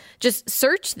can just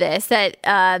search this, that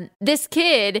this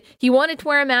kid, he wanted to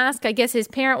wear a mask. I guess his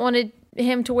parent wanted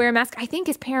him to wear a mask. I think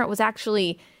his parent was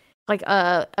actually like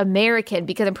American,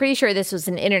 because I'm pretty sure this was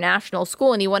an international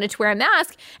school, and he wanted to wear a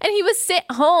mask, and he was sent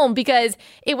home because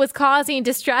it was causing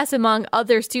distress among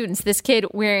other students. This kid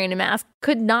wearing a mask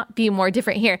could not be more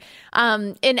different here.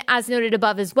 And as noted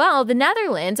above as well, the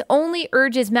Netherlands only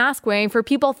urges mask wearing for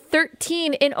people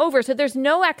 13 and over. So there's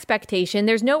no expectation,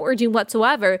 there's no urging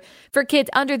whatsoever for kids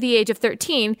under the age of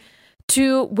 13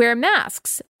 to wear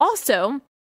masks. Also,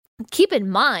 keep in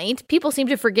mind, people seem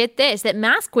to forget this, that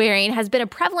mask wearing has been a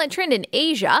prevalent trend in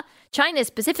Asia, China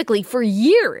specifically, for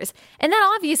years. And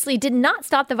that obviously did not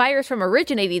stop the virus from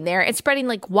originating there and spreading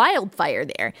like wildfire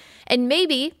there. And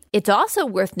maybe it's also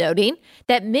worth noting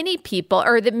that many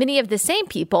of the same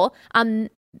people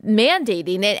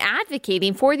mandating and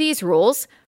advocating for these rules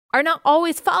are not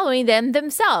always following them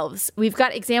themselves. We've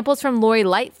got examples from Lori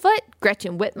Lightfoot,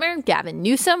 Gretchen Whitmer, Gavin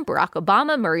Newsom, Barack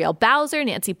Obama, Muriel Bowser,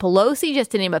 Nancy Pelosi,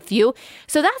 just to name a few.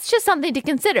 So that's just something to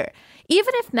consider.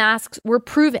 Even if masks were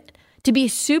proven to be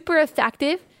super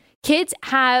effective, kids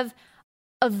have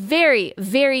a very,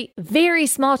 very, very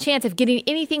small chance of getting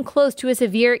anything close to a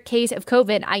severe case of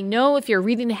COVID. I know if you're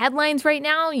reading the headlines right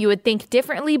now, you would think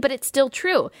differently, but it's still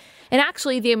true. And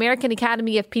actually, the American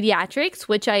Academy of Pediatrics,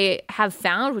 which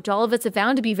all of us have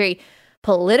found to be very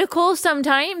political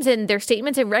sometimes in their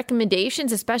statements and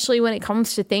recommendations, especially when it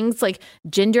comes to things like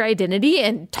gender identity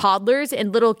and toddlers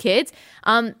and little kids,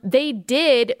 they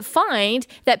did find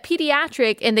that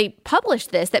and they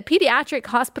published this, that pediatric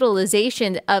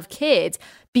hospitalization of kids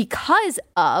because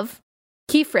of,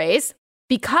 key phrase,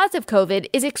 because of COVID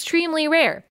is extremely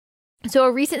rare. So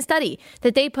a recent study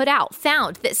that they put out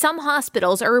found that some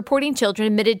hospitals are reporting children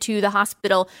admitted to the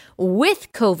hospital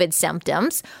with COVID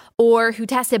symptoms or who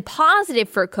tested positive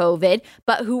for COVID,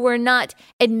 but who were not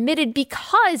admitted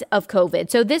because of COVID.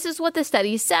 So this is what the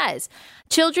study says.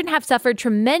 Children have suffered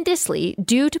tremendously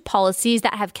due to policies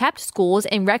that have kept schools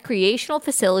and recreational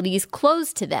facilities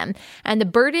closed to them. And the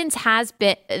burden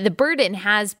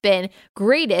has been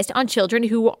greatest on children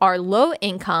who are low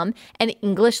income and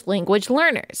English language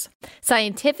learners.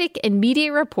 Scientific and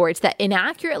media reports that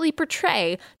inaccurately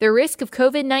portray the risk of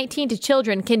COVID-19 to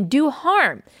children can do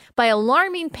harm by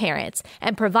alarming parents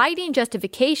and providing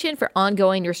justification for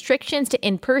ongoing restrictions to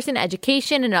in-person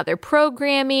education and other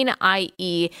programming,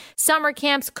 i.e. summer camps.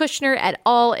 Kushner et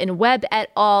al. And Webb et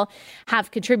al.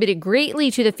 Have contributed greatly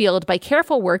to the field by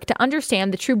careful work to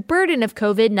understand the true burden of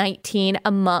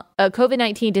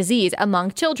COVID-19 disease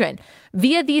among children.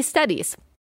 Via these studies,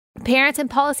 parents and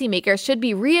policymakers should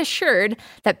be reassured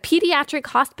that pediatric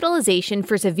hospitalization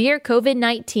for severe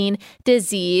COVID-19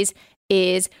 disease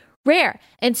is rare.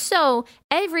 And so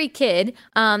every kid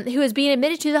who is being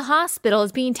admitted to the hospital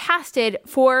is being tested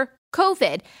for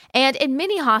COVID. And in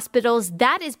many hospitals,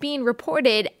 that is being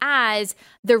reported as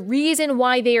the reason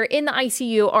why they are in the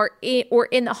ICU or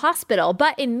in the hospital.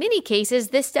 But in many cases,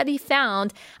 this study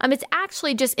found it's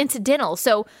actually just incidental.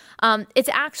 So it's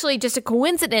actually just a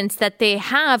coincidence that they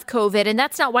have COVID, and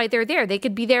that's not why they're there. They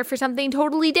could be there for something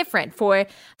totally different, for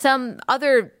some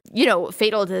other,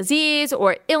 fatal disease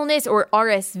or illness or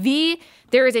RSV.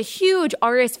 There is a huge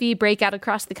RSV breakout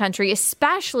across the country,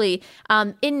 especially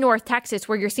in North Texas,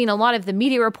 where you're seeing a lot of the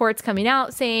media reports coming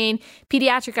out saying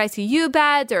pediatric ICU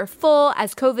beds are full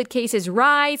as COVID cases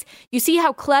rise. You see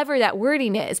how clever that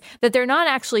wording is, that they're not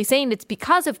actually saying it's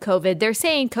because of COVID. They're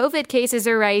saying COVID cases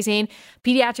are rising,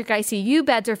 pediatric ICU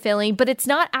beds are filling, but it's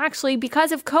not actually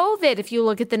because of COVID if you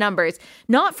look at the numbers.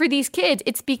 Not for these kids.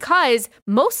 It's because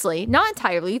mostly, not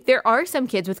entirely, there are some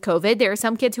kids with COVID. There are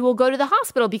some kids who will go to the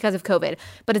hospital because of COVID.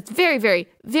 But it's very, very,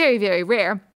 very, very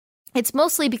rare. It's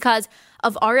mostly because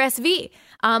of RSV.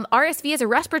 RSV is a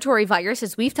respiratory virus,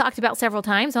 as we've talked about several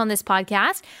times on this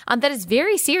podcast, that is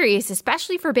very serious,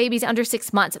 especially for babies under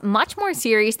 6 months, much more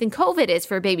serious than COVID is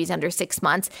for babies under 6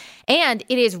 months. And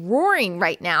it is roaring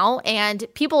right now, and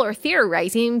people are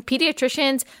theorizing,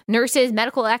 pediatricians, nurses,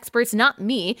 medical experts, not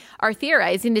me, are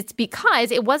theorizing it's because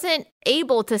it wasn't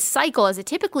able to cycle as it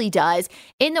typically does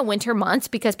in the winter months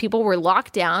because people were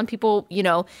locked down. People,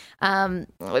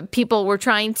 people were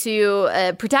trying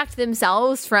to protect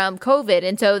themselves from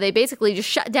COVID. And so they basically just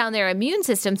shut down their immune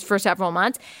systems for several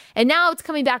months. And now it's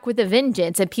coming back with a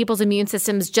vengeance, and people's immune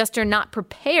systems just are not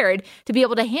prepared to be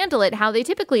able to handle it how they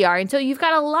typically are. And so you've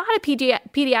got a lot of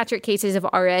pediatric cases of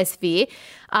RSV,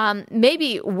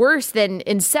 maybe worse than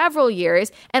in several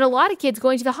years, and a lot of kids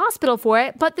going to the hospital for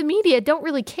it, but the media don't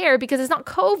really care because it's not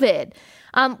COVID,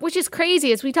 which is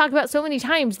crazy. As we talk about so many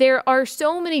times, there are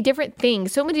so many different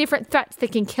things, so many different threats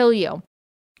that can kill you,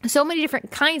 so many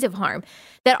different kinds of harm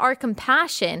that our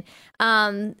compassion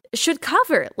should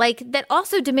cover, that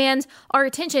also demands our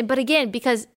attention. But again,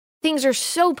 because things are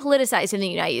so politicized in the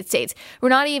United States, we're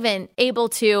not even able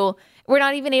to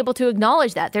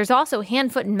acknowledge that. There's also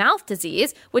hand, foot, and mouth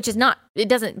disease, which is it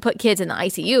doesn't put kids in the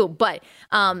ICU, but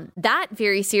that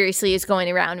very seriously is going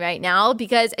around right now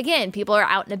because, again, people are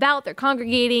out and about, they're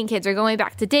congregating, kids are going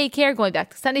back to daycare, going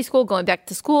back to Sunday school, going back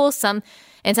to school,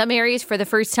 in some areas for the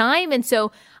first time. And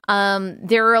so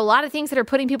there are a lot of things that are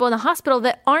putting people in the hospital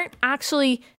that aren't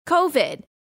actually COVID.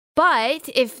 But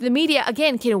if the media,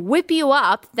 again, can whip you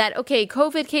up that, okay,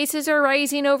 COVID cases are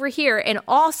rising over here and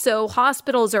also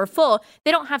hospitals are full,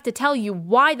 they don't have to tell you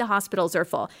why the hospitals are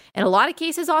full. In a lot of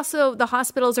cases, also, the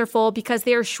hospitals are full because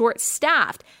they are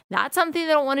short-staffed. That's something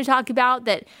they don't want to talk about,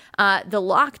 that the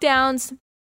lockdowns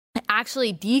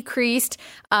actually decreased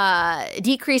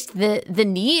the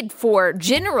need for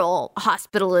general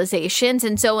hospitalizations.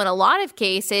 And so in a lot of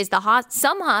cases,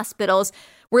 some hospitals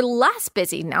were less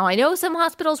busy. Now, I know some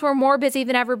hospitals were more busy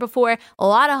than ever before. A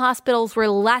lot of hospitals were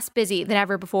less busy than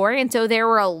ever before. And so there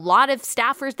were a lot of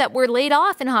staffers that were laid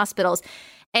off in hospitals.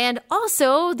 And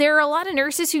also, there are a lot of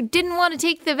nurses who didn't want to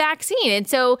take the vaccine. And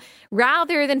so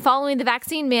rather than following the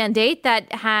vaccine mandate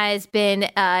that has been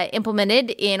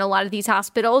implemented in a lot of these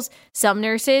hospitals, some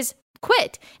nurses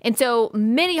quit. And so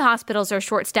many hospitals are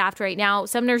short-staffed right now.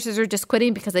 Some nurses are just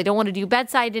quitting because they don't want to do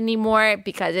bedside anymore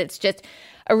because it's just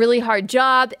a really hard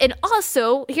job. And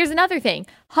also, here's another thing.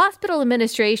 Hospital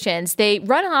administrations, they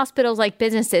run hospitals like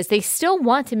businesses. They still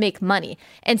want to make money.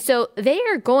 And so they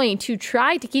are going to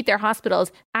try to keep their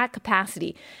hospitals at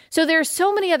capacity. So there are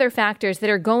so many other factors that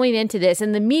are going into this.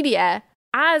 And the media,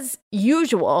 as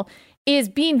usual, is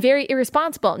being very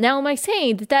irresponsible. Now, am I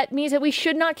saying that means that we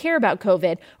should not care about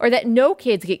COVID or that no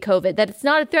kids get COVID, that it's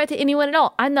not a threat to anyone at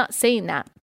all? I'm not saying that.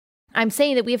 I'm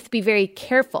saying that we have to be very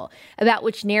careful about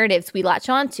which narratives we latch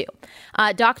onto.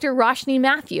 Dr. Roshni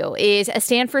Matthew is a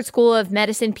Stanford School of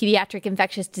Medicine pediatric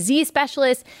infectious disease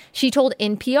specialist. She told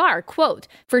NPR, quote,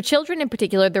 "For children in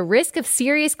particular, the risk of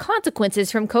serious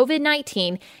consequences from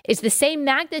COVID-19 is the same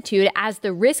magnitude as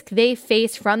the risk they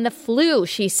face from the flu,"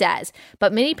 she says.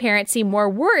 But many parents seem more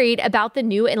worried about the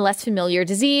new and less familiar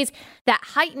disease. That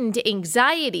heightened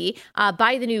anxiety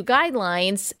by the new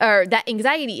guidelines, or that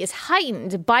anxiety is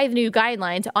heightened by the new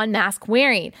guidelines on mask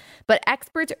wearing. But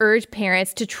experts urge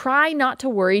parents to try not to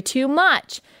worry too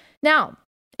much. Now,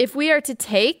 if we are to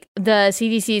take the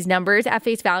CDC's numbers at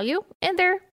face value, and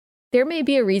there may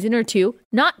be a reason or two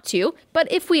not to,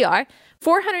 but if we are,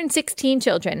 416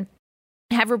 children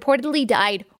have reportedly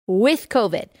died with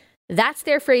COVID. That's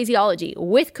their phraseology,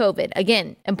 with COVID.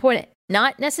 Again, important.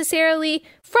 Not necessarily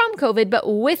from COVID, but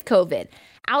with COVID,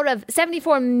 out of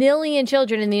 74 million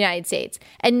children in the United States.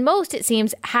 And most, it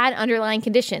seems, had underlying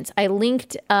conditions. I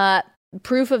linked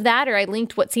proof of that, or I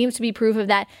linked what seems to be proof of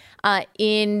that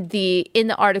in the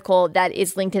article that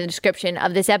is linked in the description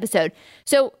of this episode.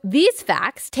 So these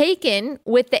facts, taken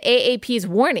with the AAP's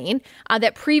warning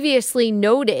that we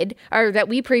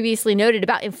previously noted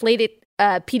about inflated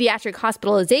pediatric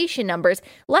hospitalization numbers,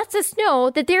 lets us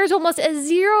know that there's almost a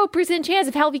 0% chance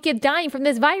of healthy kids dying from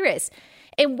this virus.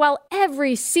 And while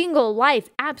every single life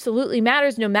absolutely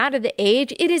matters, no matter the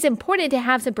age, it is important to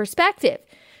have some perspective.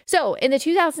 So in the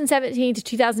 2017 to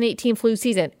 2018 flu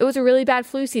season, it was a really bad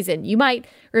flu season. You might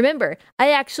remember,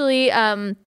 I actually,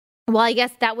 I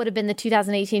guess that would have been the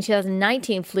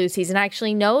 2018-2019 flu season. I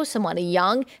actually know someone, a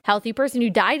young, healthy person who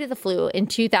died of the flu in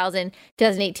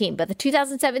 2018. But the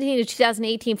 2017 to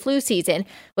 2018 flu season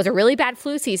was a really bad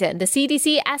flu season. The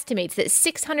CDC estimates that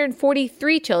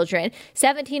 643 children,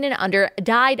 17 and under,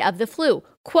 died of the flu.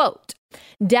 Quote,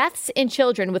 deaths in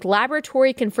children with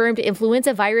laboratory-confirmed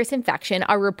influenza virus infection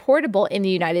are reportable in the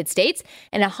United States,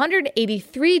 and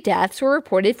 183 deaths were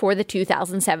reported for the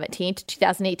 2017 to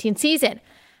 2018 season.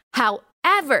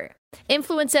 However,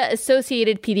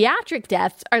 influenza-associated pediatric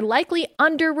deaths are likely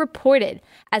underreported,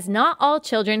 as not all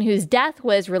children whose death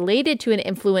was related to an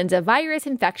influenza virus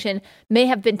infection may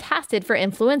have been tested for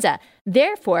influenza.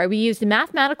 Therefore, we used a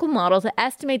mathematical model to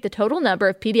estimate the total number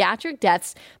of pediatric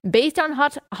deaths based on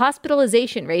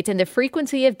hospitalization rates and the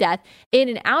frequency of death in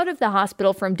and out of the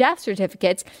hospital from death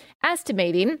certificates,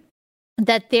 estimating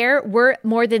that there were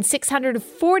more than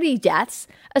 640 deaths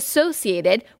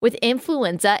associated with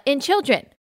influenza in children.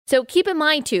 So keep in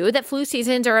mind, too, that flu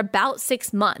seasons are about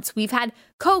 6 months. We've had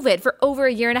COVID for over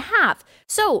a year and a half.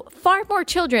 So far more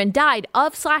children died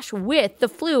of/with the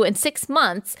flu in 6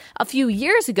 months a few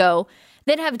years ago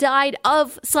than have died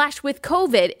of/with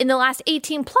COVID in the last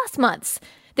 18 plus months.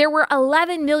 There were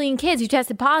 11 million kids who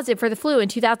tested positive for the flu in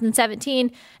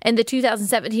 2017 and the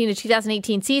 2017 to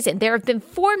 2018 season. There have been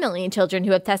 4 million children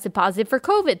who have tested positive for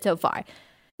COVID so far.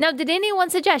 Now, did anyone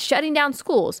suggest shutting down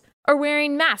schools or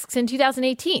wearing masks in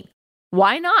 2018?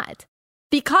 Why not?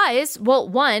 Because, well,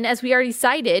 one, as we already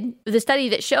cited, the study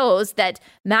that shows that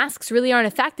masks really aren't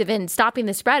effective in stopping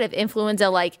the spread of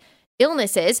influenza-like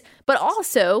illnesses, but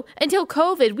also until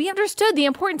COVID, we understood the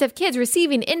importance of kids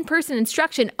receiving in-person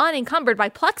instruction unencumbered by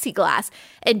plexiglass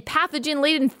and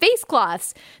pathogen-laden face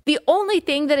cloths. The only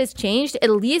thing that has changed, at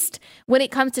least when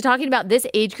it comes to talking about this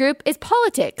age group, is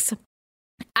politics.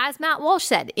 As Matt Walsh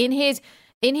said in his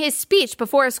speech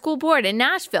before a school board in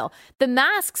Nashville, the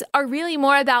masks are really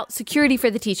more about security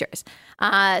for the teachers,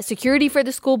 security for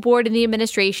the school board and the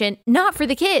administration, not for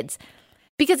the kids.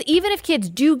 Because even if kids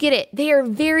do get it, they are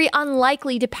very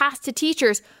unlikely to pass to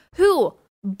teachers who,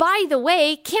 by the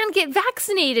way, can get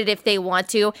vaccinated if they want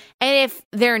to. And if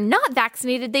they're not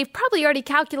vaccinated, they've probably already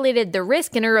calculated the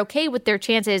risk and are okay with their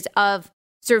chances of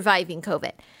surviving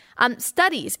COVID.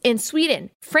 Studies in Sweden,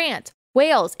 France,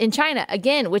 Wales, and China,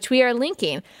 again, which we are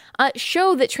linking,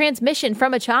 show that transmission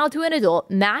from a child to an adult,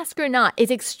 mask or not,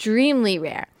 is extremely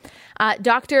rare.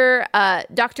 Dr.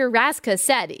 Raska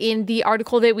said in the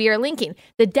article that we are linking,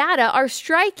 the data are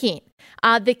striking.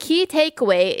 The key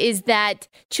takeaway is that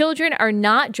children are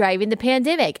not driving the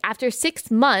pandemic. After 6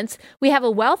 months, we have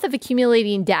a wealth of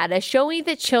accumulating data showing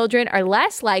that children are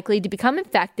less likely to become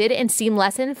infected and seem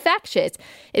less infectious.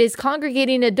 It is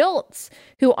congregating adults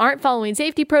who aren't following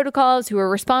safety protocols who are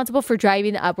responsible for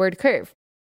driving the upward curve.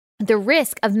 The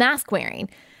risk of mask wearing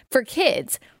for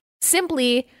kids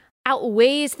simply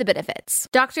outweighs the benefits.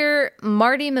 Dr.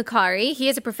 Marty Makary, he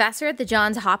is a professor at the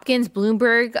Johns Hopkins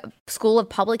Bloomberg School of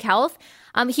Public Health.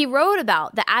 He wrote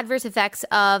about the adverse effects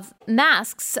of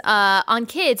masks on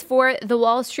kids for the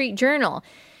Wall Street Journal.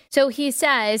 So he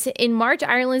says, in March,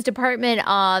 Ireland's Department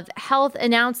of Health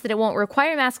announced that it won't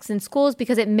require masks in schools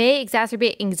because it may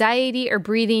exacerbate anxiety or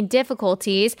breathing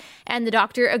difficulties. And the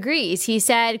doctor agrees. He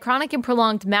said chronic and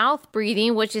prolonged mouth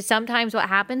breathing, which is sometimes what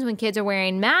happens when kids are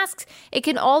wearing masks, it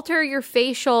can alter your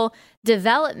facial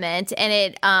development. And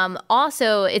it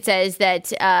says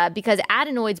that because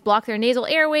adenoids block their nasal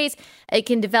airways, it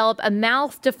can develop a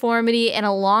mouth deformity and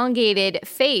elongated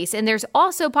face. And there's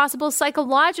also possible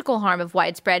psychological harm of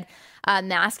widespread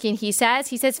masking, he says.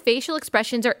 He says facial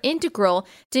expressions are integral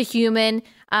to human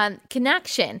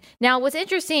connection. Now, what's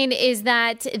interesting is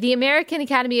that the American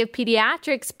Academy of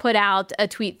Pediatrics put out a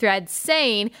tweet thread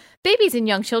saying babies and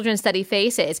young children study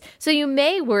faces, so you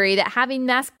may worry that having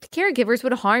masked caregivers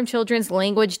would harm children's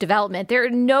language development. There are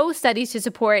no studies to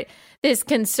support this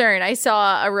concern. I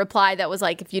saw a reply that was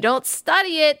like, if you don't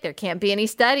study it, there can't be any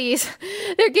studies.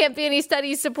 There can't be any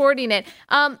studies supporting it.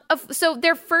 So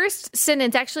their first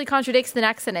sentence actually contradicts the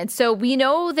next sentence. So we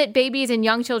know that babies and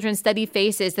young children study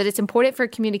faces, that it's important for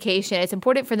communication. It's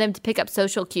important for them to pick up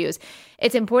social cues.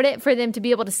 It's important for them to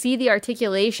be able to see the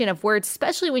articulation of words,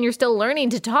 especially when you're still learning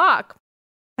to talk.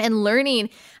 And learning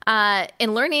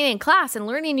in class and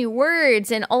learning new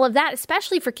words and all of that,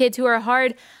 especially for kids who are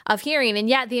hard of hearing. And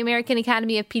yet the American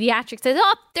Academy of Pediatrics says,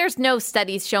 there's no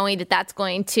studies showing that it's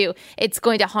going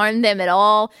to harm them at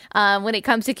all when it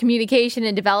comes to communication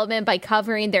and development by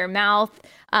covering their mouth.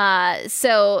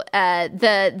 So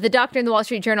the doctor in the Wall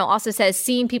Street Journal also says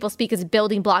seeing people speak is a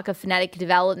building block of phonetic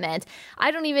development. I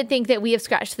don't even think that we have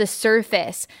scratched the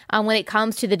surface when it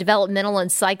comes to the developmental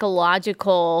and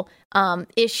psychological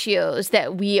issues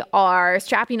that we are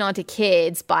strapping onto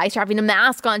kids by strapping a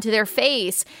mask onto their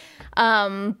face.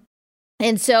 And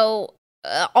so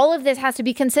all of this has to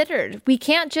be considered. We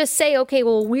can't just say, okay,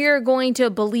 well, we're going to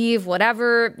believe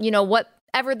whatever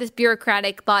this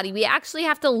bureaucratic body. We actually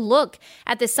have to look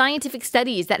at the scientific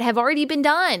studies that have already been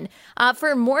done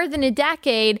for more than a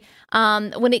decade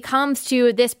when it comes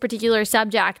to this particular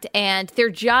subject. And there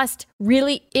just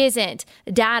really isn't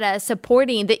data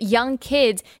supporting that young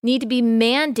kids need to be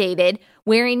mandated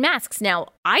wearing masks. Now,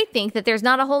 I think that there's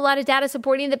not a whole lot of data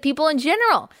supporting that people in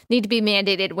general need to be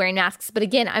mandated wearing masks. But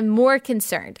again, I'm more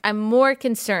concerned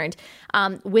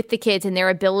with the kids and their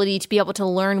ability to be able to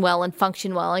learn well and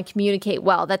function well and communicate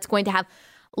well. That's going to have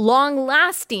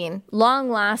long-lasting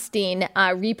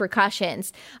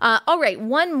repercussions. All right,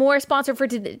 one more sponsor for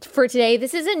today.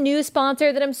 This is a new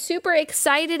sponsor that I'm super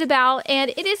excited about, and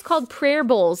it is called Prayer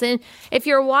Bowls. And if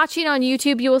you're watching on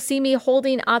YouTube, you will see me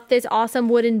holding up this awesome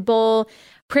wooden bowl.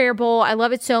 Prayer bowl. I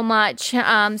love it so much.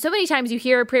 So many times you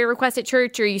hear a prayer request at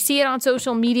church or you see it on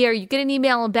social media or you get an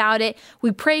email about it.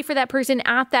 We pray for that person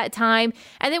at that time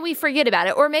and then we forget about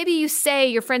it. Or maybe you say,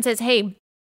 your friend says, hey,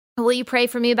 will you pray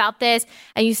for me about this?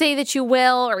 And you say that you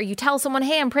will, or you tell someone,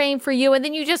 hey, I'm praying for you, and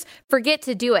then you just forget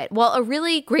to do it. Well, a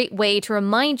really great way to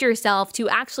remind yourself to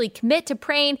actually commit to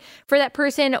praying for that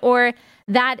person or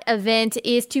that event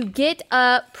is to get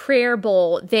a prayer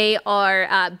bowl. They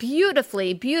are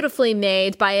beautifully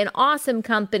made by an awesome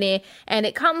company, and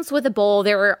it comes with a bowl.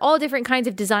 There are all different kinds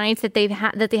of designs that they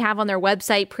have on their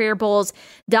website,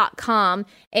 prayerbowls.com,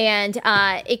 and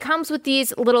it comes with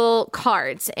these little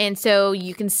cards. And so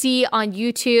you can see on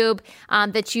YouTube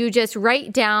that you just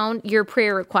write down your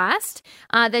prayer request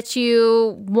that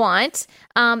you want,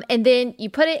 and then you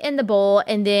put it in the bowl,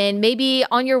 and then maybe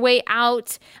on your way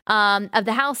out of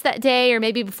the house that day, or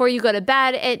maybe before you go to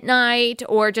bed at night,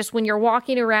 or just when you're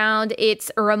walking around,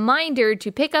 it's a reminder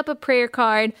to pick up a prayer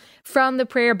card from the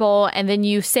prayer bowl, and then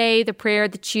you say the prayer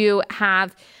that you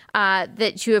have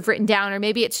written down, or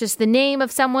maybe it's just the name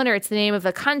of someone, or it's the name of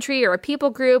a country or a people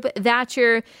group that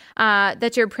you're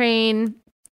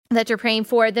praying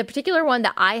for. The particular one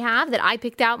that I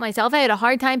picked out myself, I had a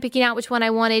hard time picking out which one I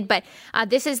wanted, but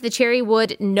this is the cherry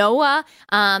wood Noah.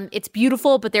 It's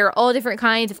beautiful, but there are all different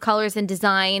kinds of colors and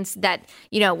designs that,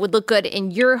 would look good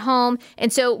in your home.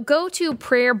 And so go to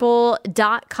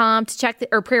prayerbowl.com to check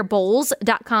or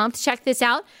prayerbowls.com to check this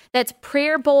out. That's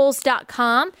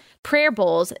prayerbowls.com,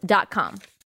 prayerbowls.com.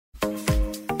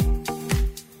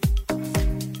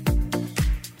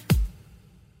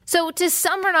 So to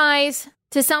summarize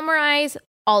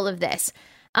all of this,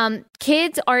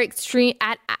 kids are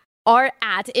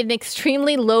at an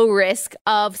extremely low risk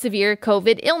of severe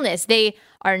COVID illness. They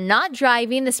are not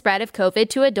driving the spread of COVID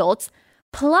to adults.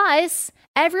 Plus,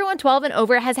 everyone 12 and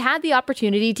over has had the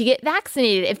opportunity to get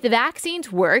vaccinated. If the vaccines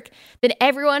work, then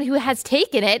everyone who has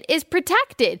taken it is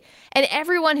protected. And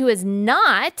everyone who has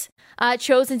not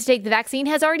chosen to take the vaccine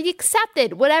has already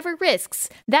accepted whatever risks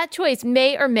that choice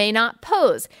may or may not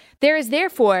pose. There is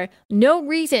therefore no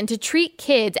reason to treat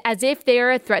kids as if they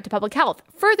are a threat to public health.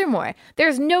 Furthermore,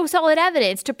 there's no solid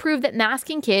evidence to prove that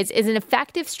masking kids is an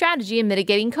effective strategy in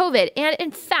mitigating COVID. And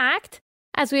in fact,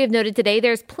 as we have noted today,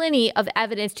 there's plenty of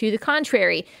evidence to the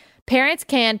contrary. Parents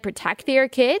can protect their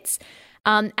kids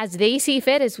as they see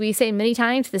fit. As we say many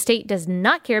times, the state does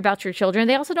not care about your children.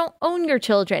 They also don't own your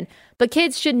children. But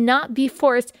kids should not be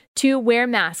forced to wear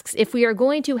masks. If we are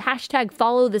going to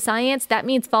 #follow the science, that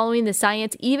means following the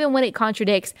science, even when it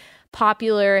contradicts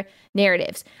popular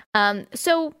narratives.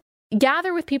 So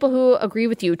gather with people who agree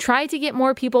with you. Try to get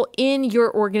more people in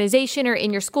your organization or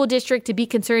in your school district to be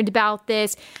concerned about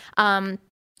this.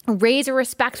 raise a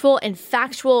respectful and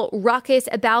factual ruckus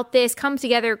about this, come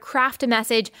together, craft a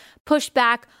message, push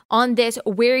back on this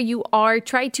where you are,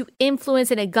 try to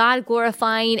influence in a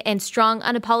God-glorifying and strong,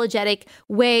 unapologetic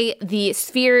way the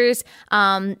spheres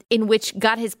in which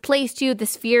God has placed you, the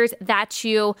spheres that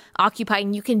you occupy,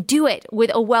 and you can do it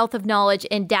with a wealth of knowledge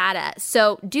and data.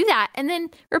 So do that and then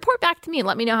report back to me.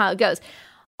 Let me know how it goes.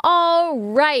 All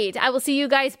right. I will see you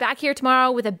guys back here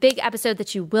tomorrow with a big episode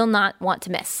that you will not want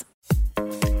to miss.